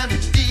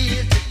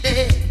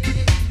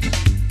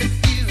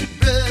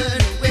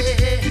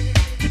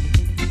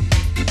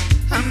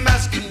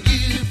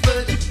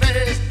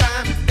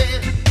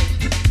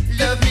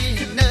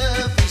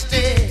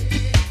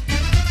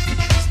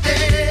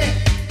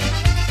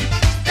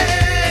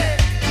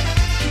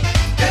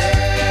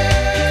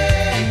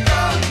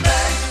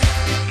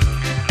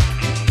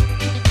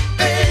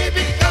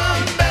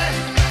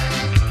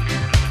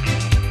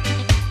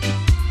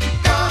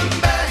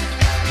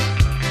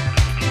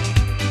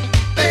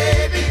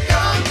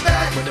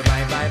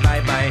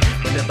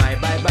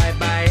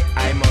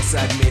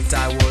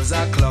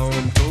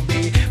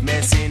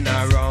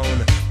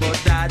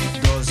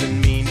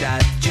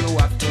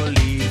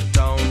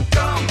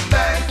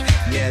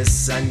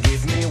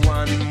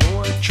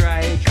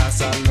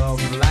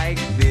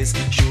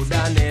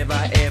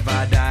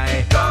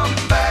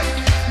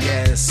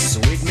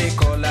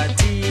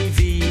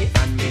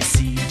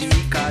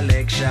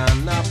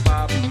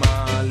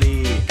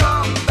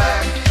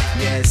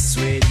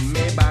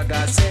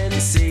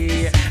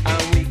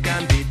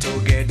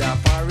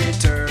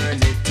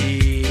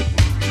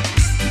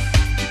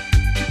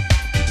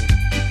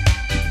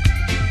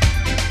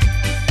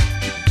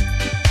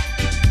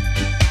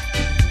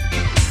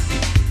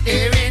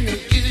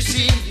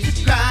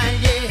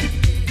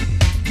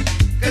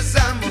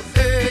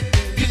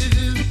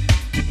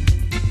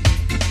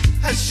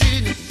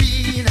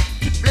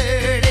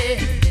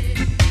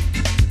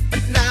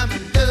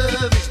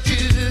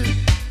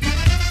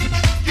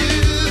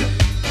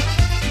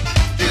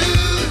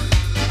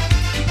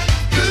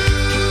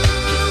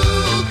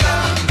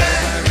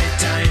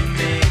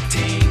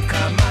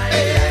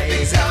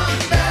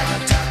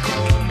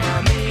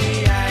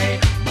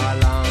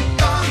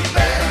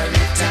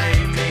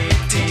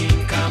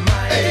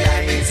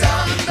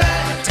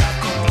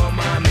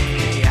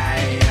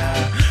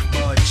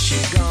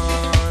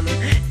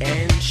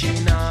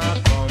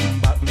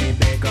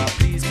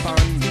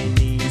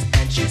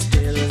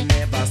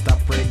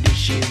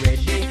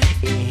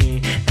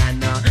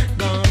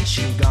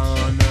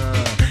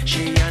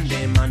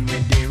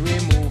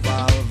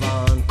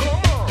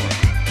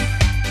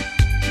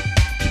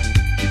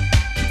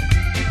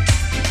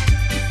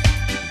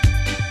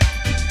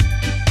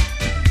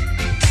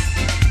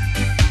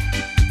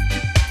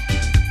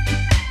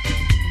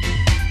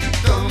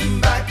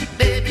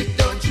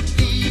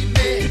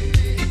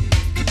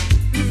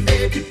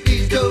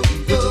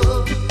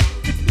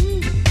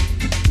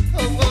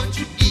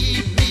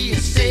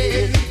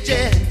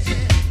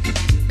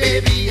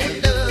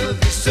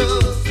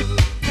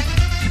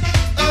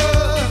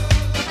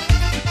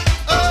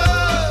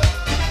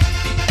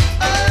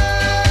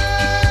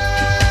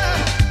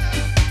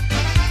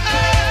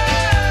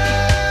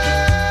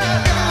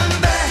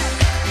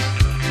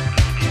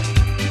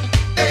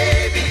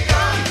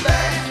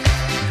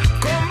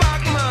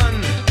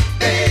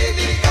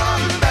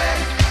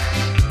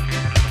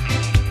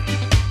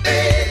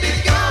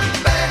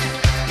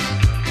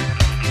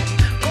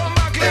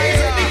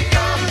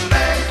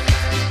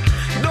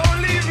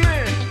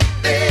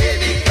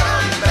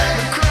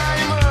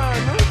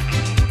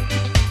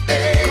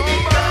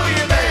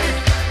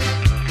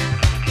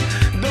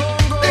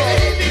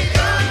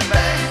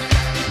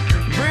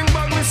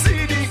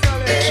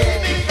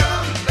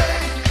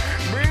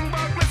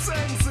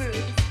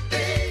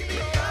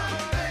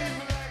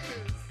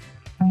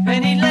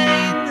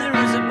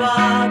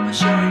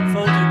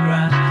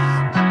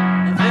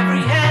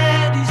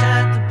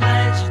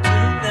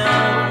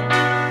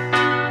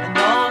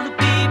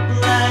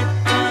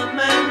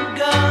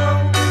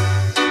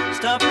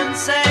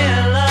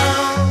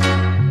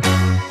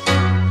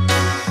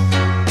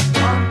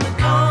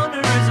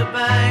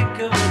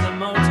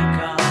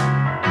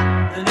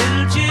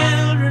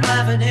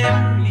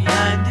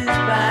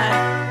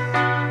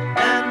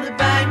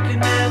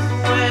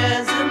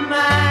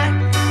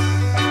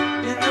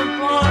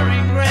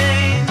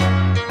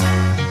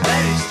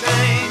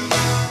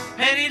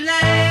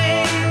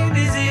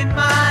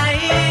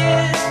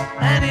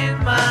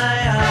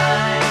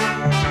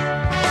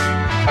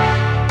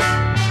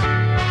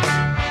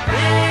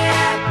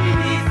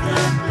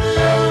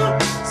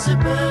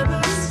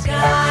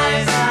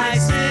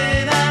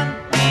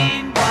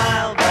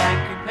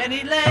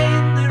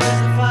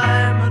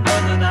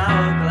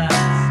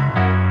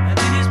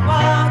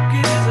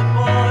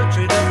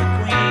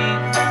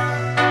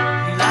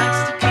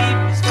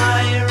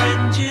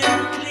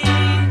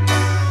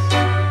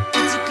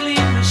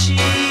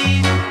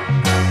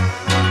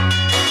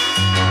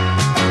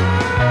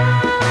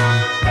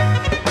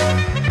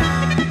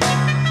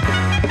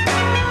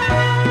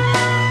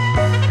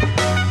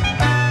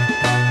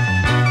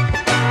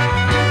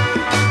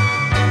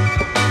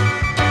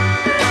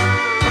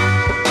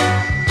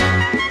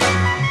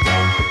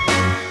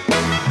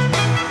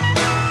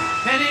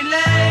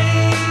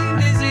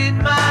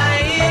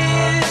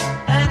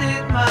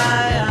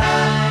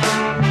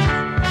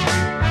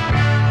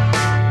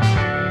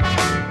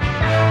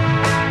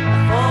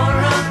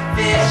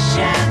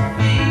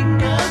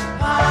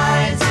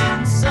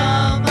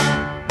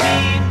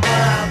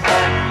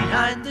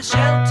a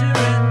shelter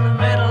in the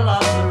middle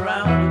of the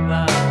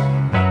roundabout.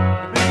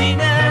 The pretty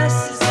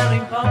nurse is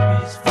selling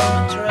poppies from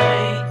a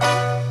tray,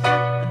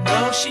 and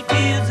though she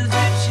feels as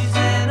if she's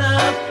in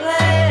a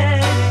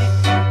play,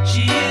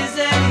 she is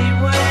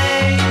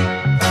anyway.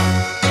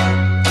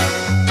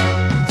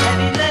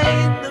 Penny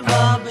Lane, the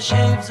barber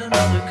shaves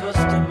another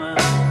customer.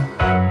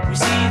 We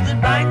see the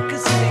banker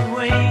sitting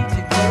waiting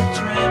for a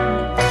trim,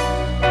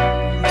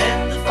 and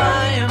then the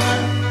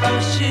fireman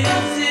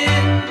rushes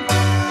in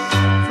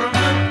from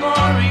the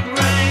pouring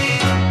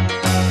rain.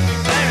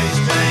 Very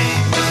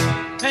strange.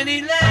 Penny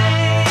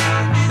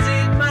Lane is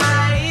in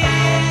my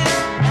ears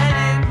and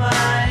in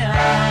my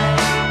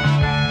eyes.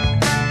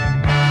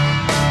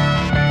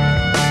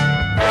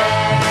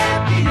 There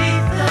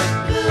beneath the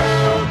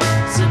blue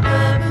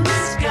suburban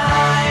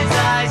skies, I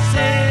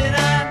sit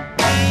and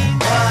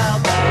meanwhile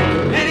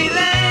Penny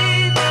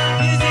Lane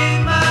is in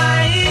my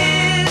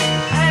ears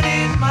and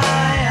in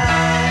my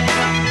eyes.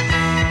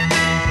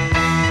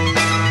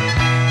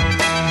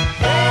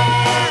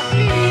 There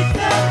beneath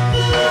the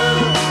blue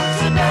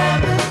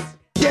suburban.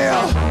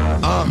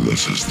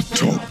 This is the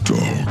top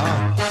dog,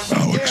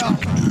 Alex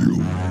McNeil,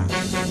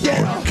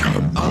 on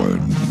Camp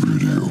Glen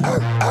Radio.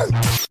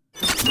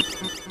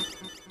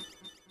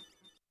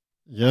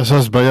 Yes,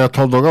 that's by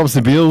top dog. Up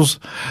the Beatles.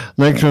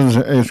 Next one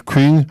is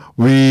Queen.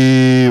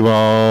 We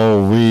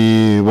will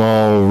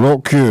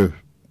rock you.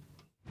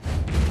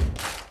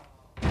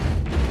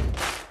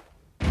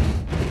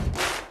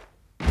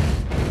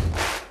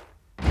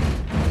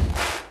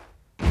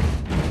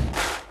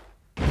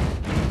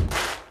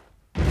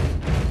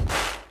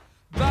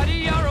 Buddy,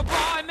 you're a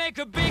boy, make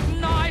a big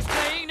noise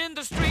playing in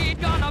the street.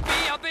 Gonna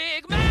be a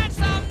big man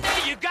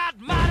someday. You got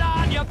mud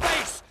on your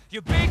face,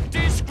 you big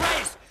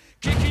disgrace.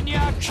 Kicking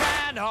your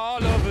can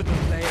all over the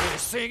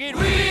place, singing,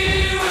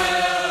 we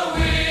will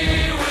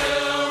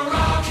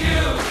rock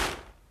you.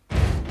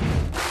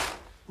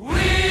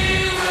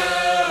 We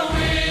will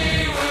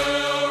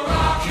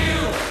rock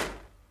you.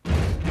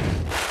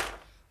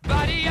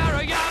 Buddy, you're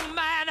a young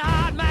man,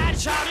 hard man,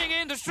 shouting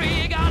in the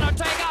street. Gonna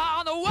take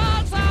on the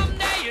world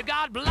someday. You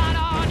got blood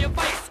on your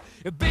face,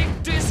 a big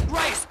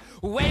disgrace,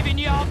 waving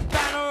your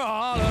banner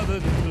all over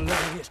the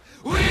place.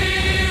 We will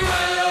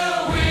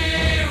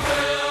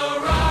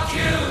rock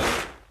you.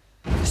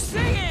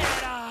 Sing it.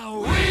 We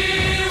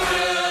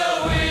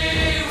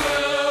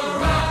will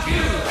rock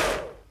you.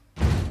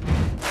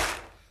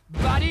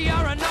 Buddy,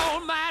 you're an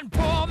old man,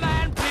 poor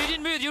man,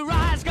 pleading with your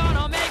eyes.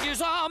 Gonna make you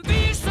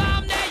zombie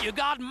someday. You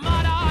got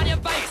mud on your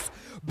face,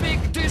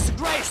 big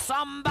disgrace.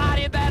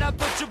 Somebody better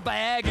put your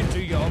bag into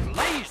your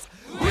place.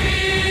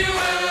 We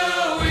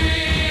will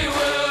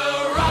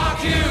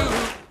rock you.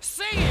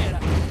 Sing it.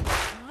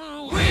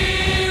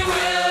 We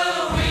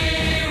will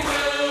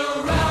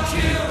rock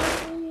you.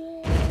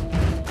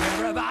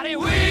 Everybody,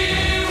 we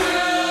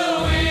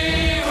will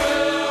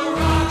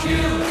rock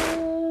you.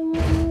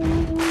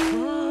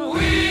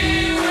 We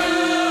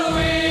will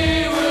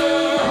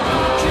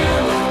rock you.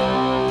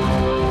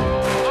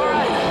 All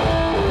right.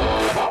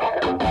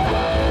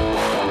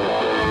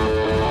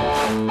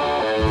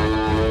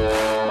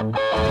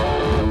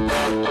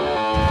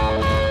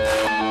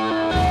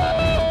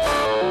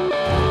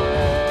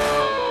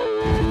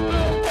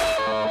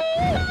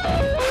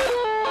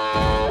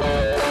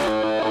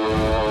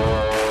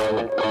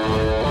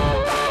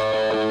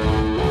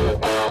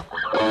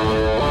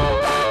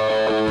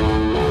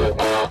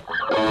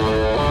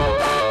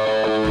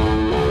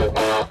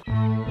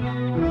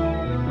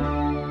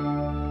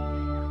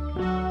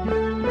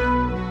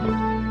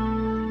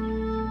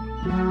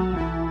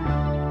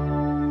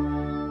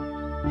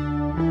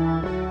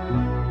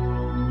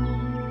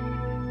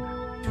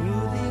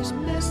 Through these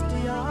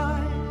misty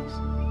eyes,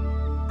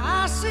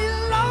 I see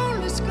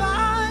lonely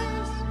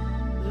skies,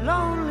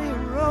 lonely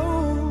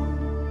road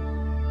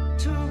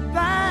to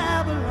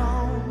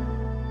Babylon.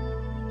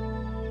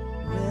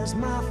 Where's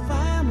my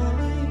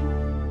family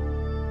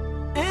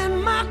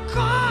and my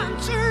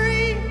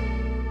country?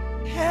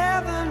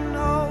 Heaven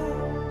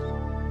knows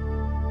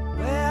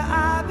where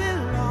I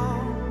belong.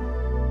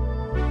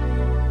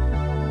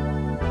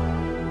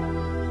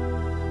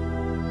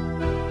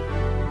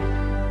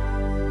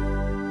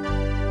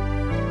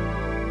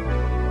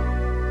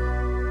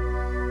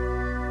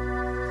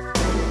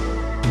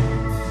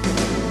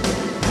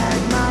 Pack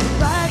my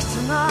bags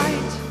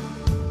tonight.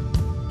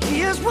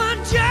 Here's one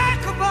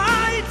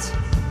Jacobite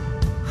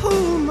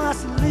who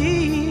must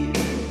leave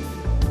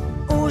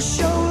or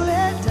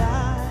surely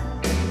die.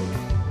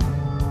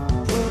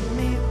 Put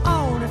me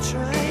on a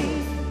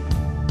train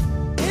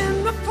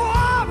in the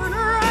pouring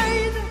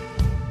rain.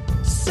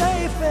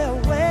 Say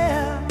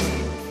farewell,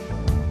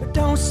 but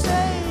don't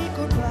say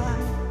goodbye.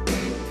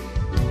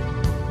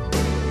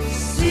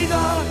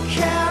 Seagull,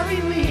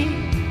 carry me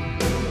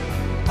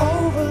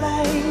over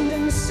land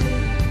and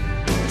sea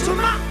to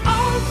my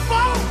old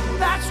folk.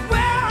 That's where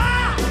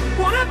I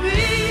wanna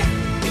be.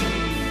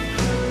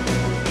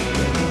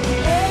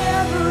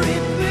 Every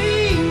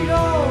beat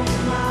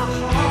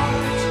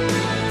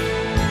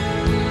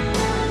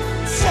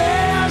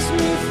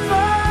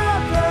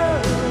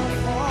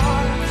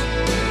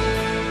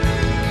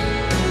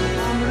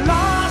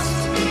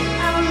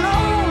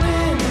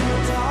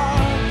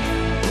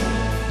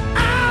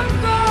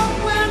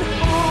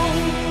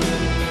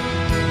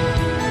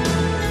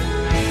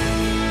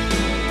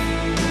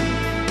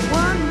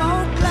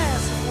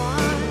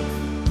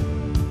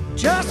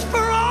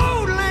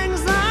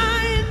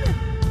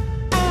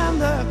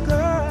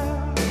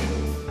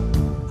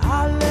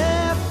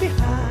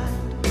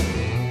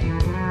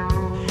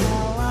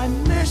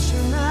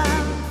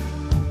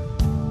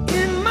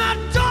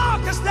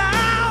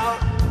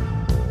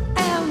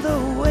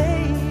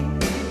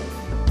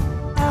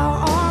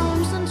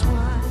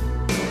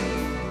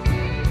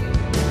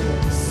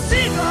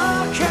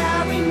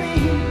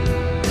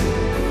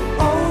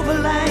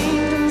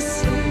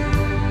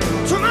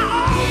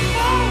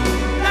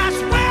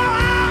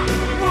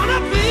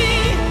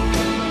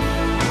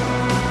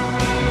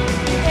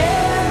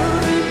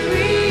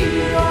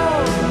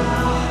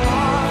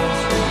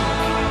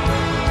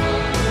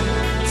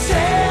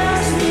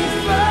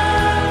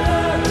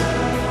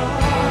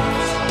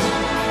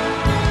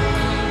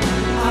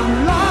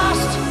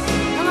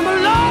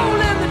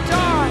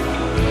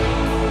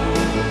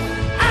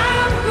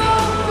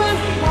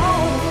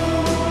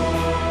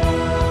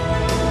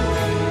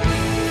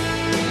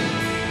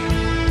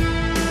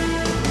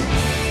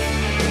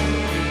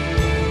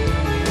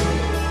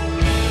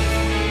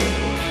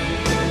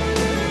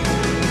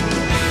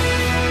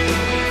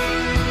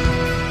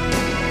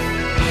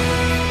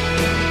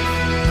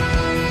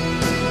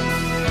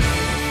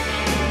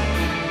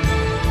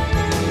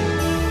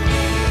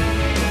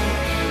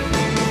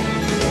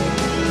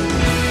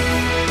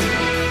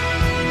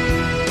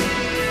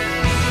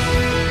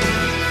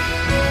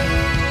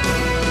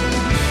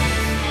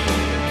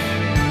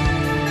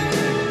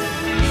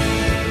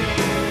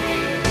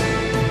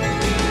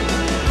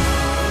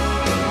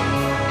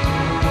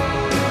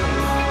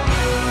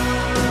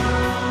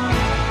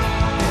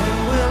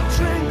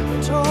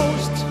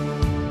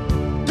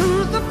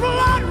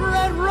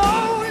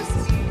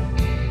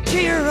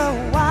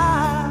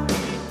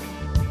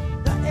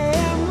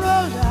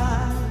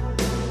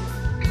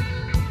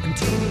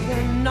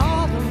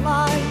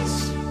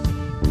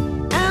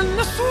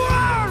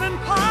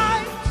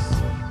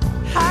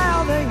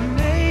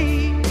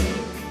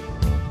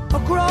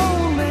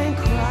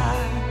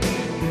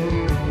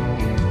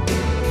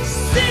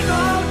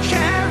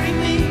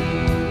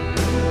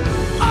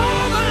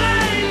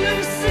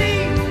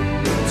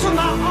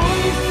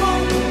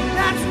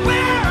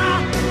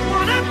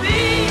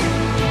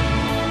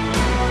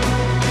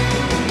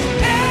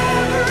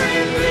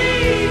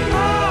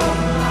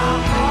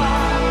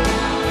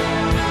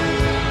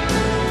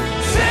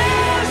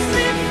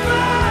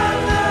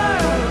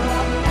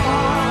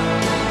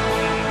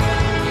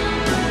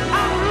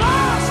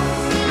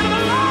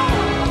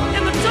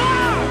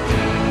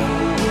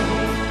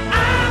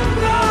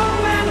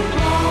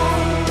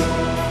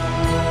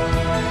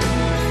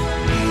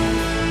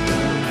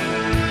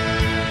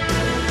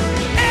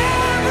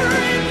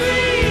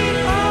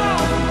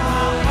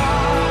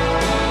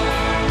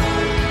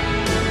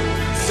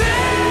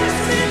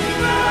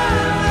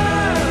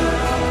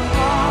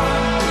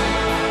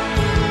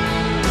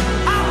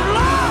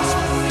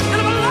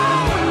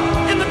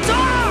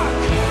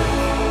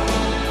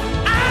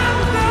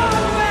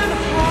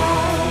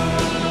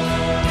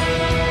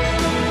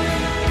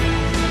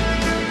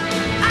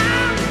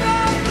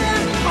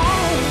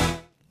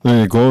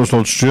There you go, it's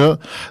Lord Stewart.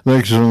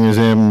 Next song is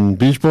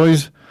Beach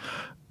Boys.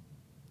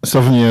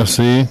 7 Years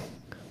Say.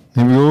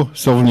 Here we go,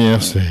 7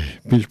 Years Say.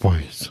 Beach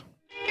Boys.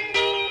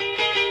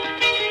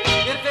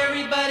 If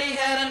everybody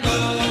had an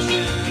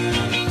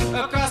ocean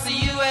across the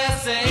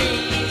USA,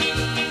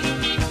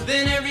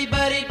 then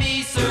everybody'd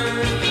be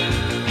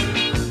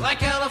surfing like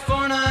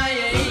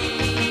California.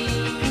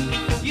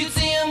 You'd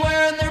see them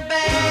wearing their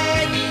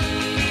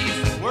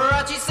baggies,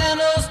 Warachi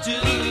sandals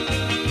too,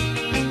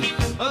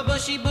 a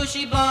bushy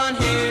blonde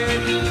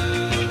hairdo,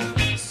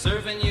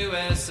 surfing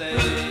USA.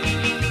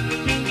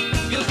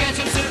 You'll catch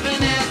them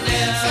surfing at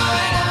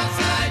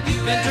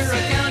Ventura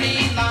County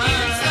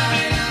line,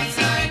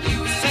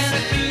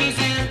 Santa Cruz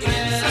and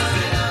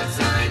Australia's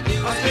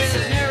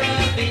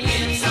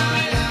Caribbean,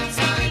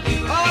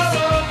 all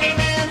over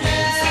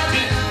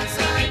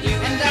Manhattan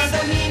and down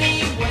Doheny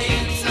Way.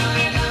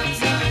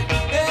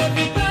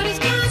 Everybody's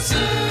gone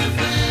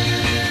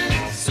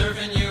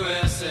surfing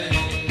USA.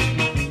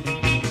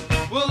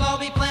 We'll all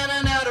be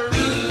planning out a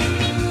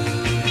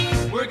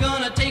route we're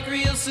gonna take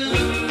real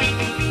soon.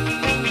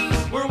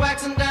 We're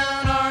waxing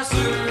down our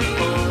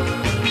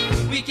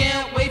surfboard, we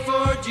can't wait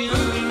for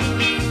June.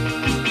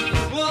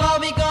 We'll all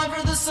be gone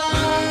for the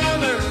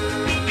summer,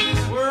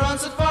 we're on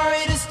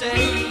safari to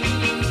stay.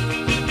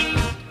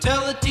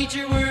 Tell the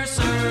teacher we're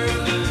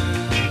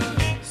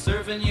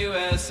surfing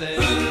USA.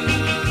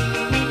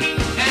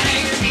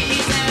 Anchor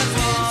Keys and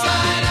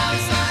Swan,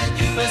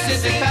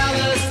 Pacific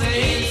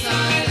Palisades,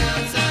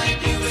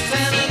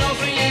 San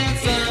Onofre and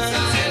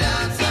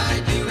Sons,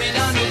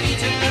 Redondo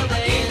Beach and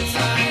LA,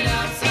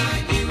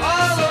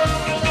 all over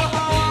La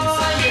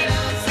Jolla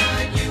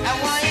and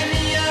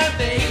Waimea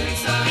Bay.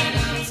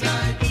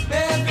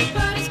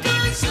 Everybody's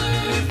gone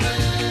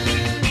surfing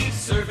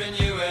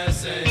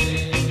USA.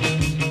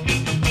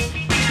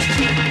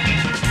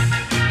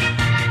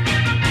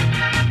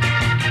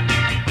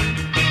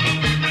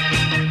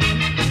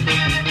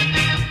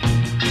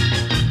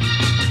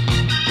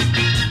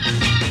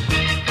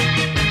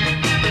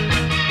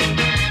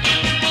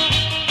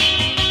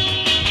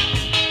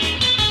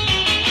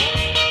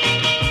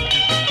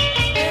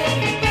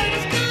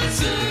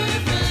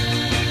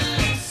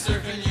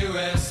 Surfing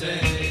USA.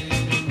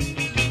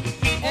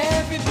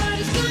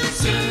 Everybody's gone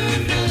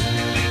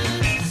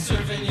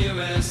surfing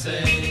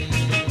USA.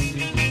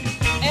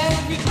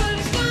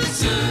 Everybody's gone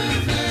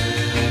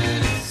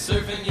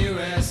surfing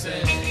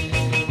USA.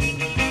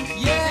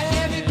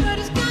 Yeah,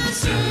 everybody's gone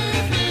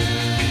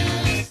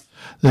surfing.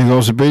 There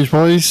goes the Beach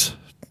Boys.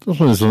 This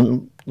one is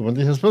the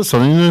windy has been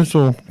sunny now,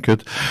 so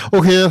good.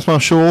 Okay, that's my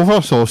show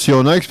over, so see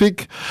you next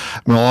week.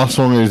 My last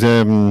song is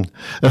Listen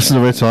to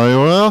the Red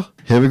Eye.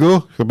 Here we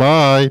go.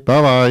 Goodbye.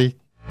 Bye bye.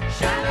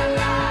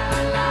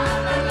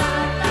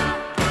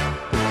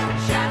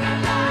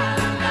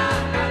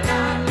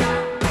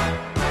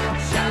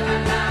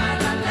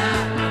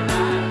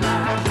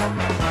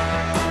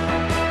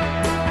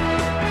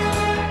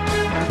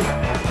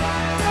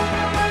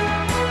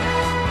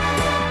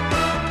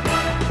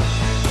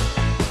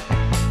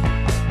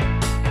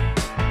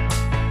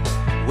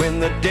 When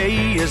the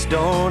day is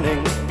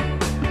dawning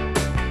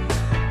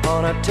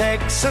on a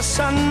Texas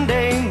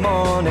Sunday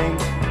morning,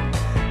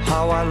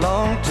 how I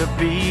long to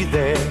be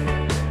there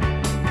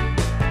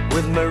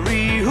with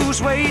Marie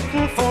who's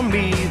waiting for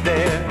me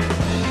there.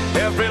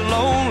 Every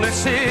lonely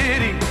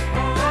city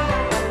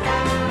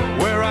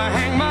where I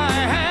hang my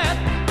hat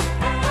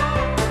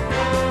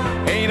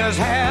ain't as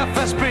half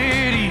as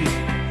pretty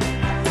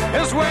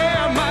as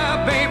where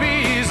my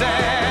baby's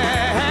at.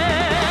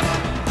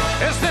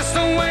 Is this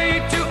the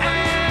way to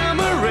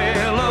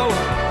Amarillo?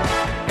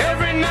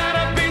 Every night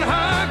I've been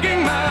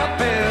hugging my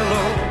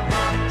pillow,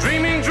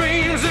 dreaming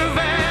dreams of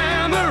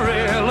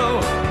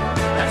Amarillo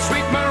and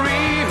sweet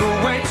Marie who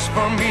waits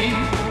for me.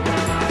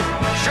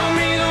 Show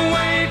me the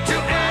way to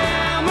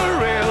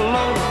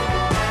Amarillo.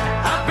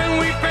 I've been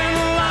weeping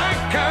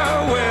like a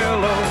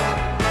willow,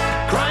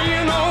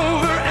 crying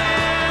over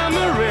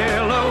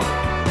Amarillo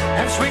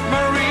and sweet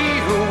Marie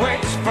who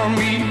waits for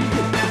me.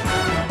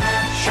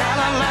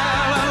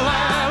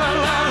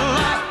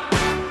 Sha-la-la-la-la-la-la-la,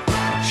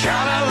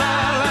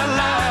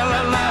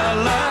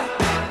 sha-la-la-la-la-la-la,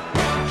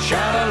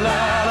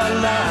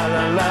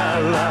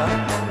 sha-la-la-la-la-la-la,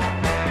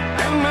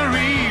 and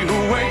Marie who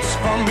waits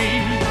for me.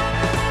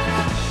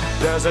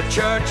 There's a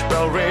church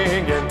bell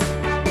ringing,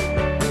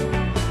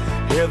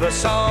 hear the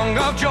song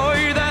of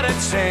joy that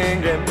it's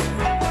singing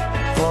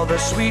for the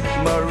sweet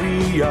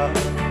Maria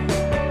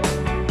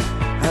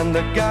and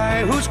the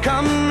guy who's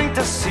coming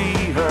to see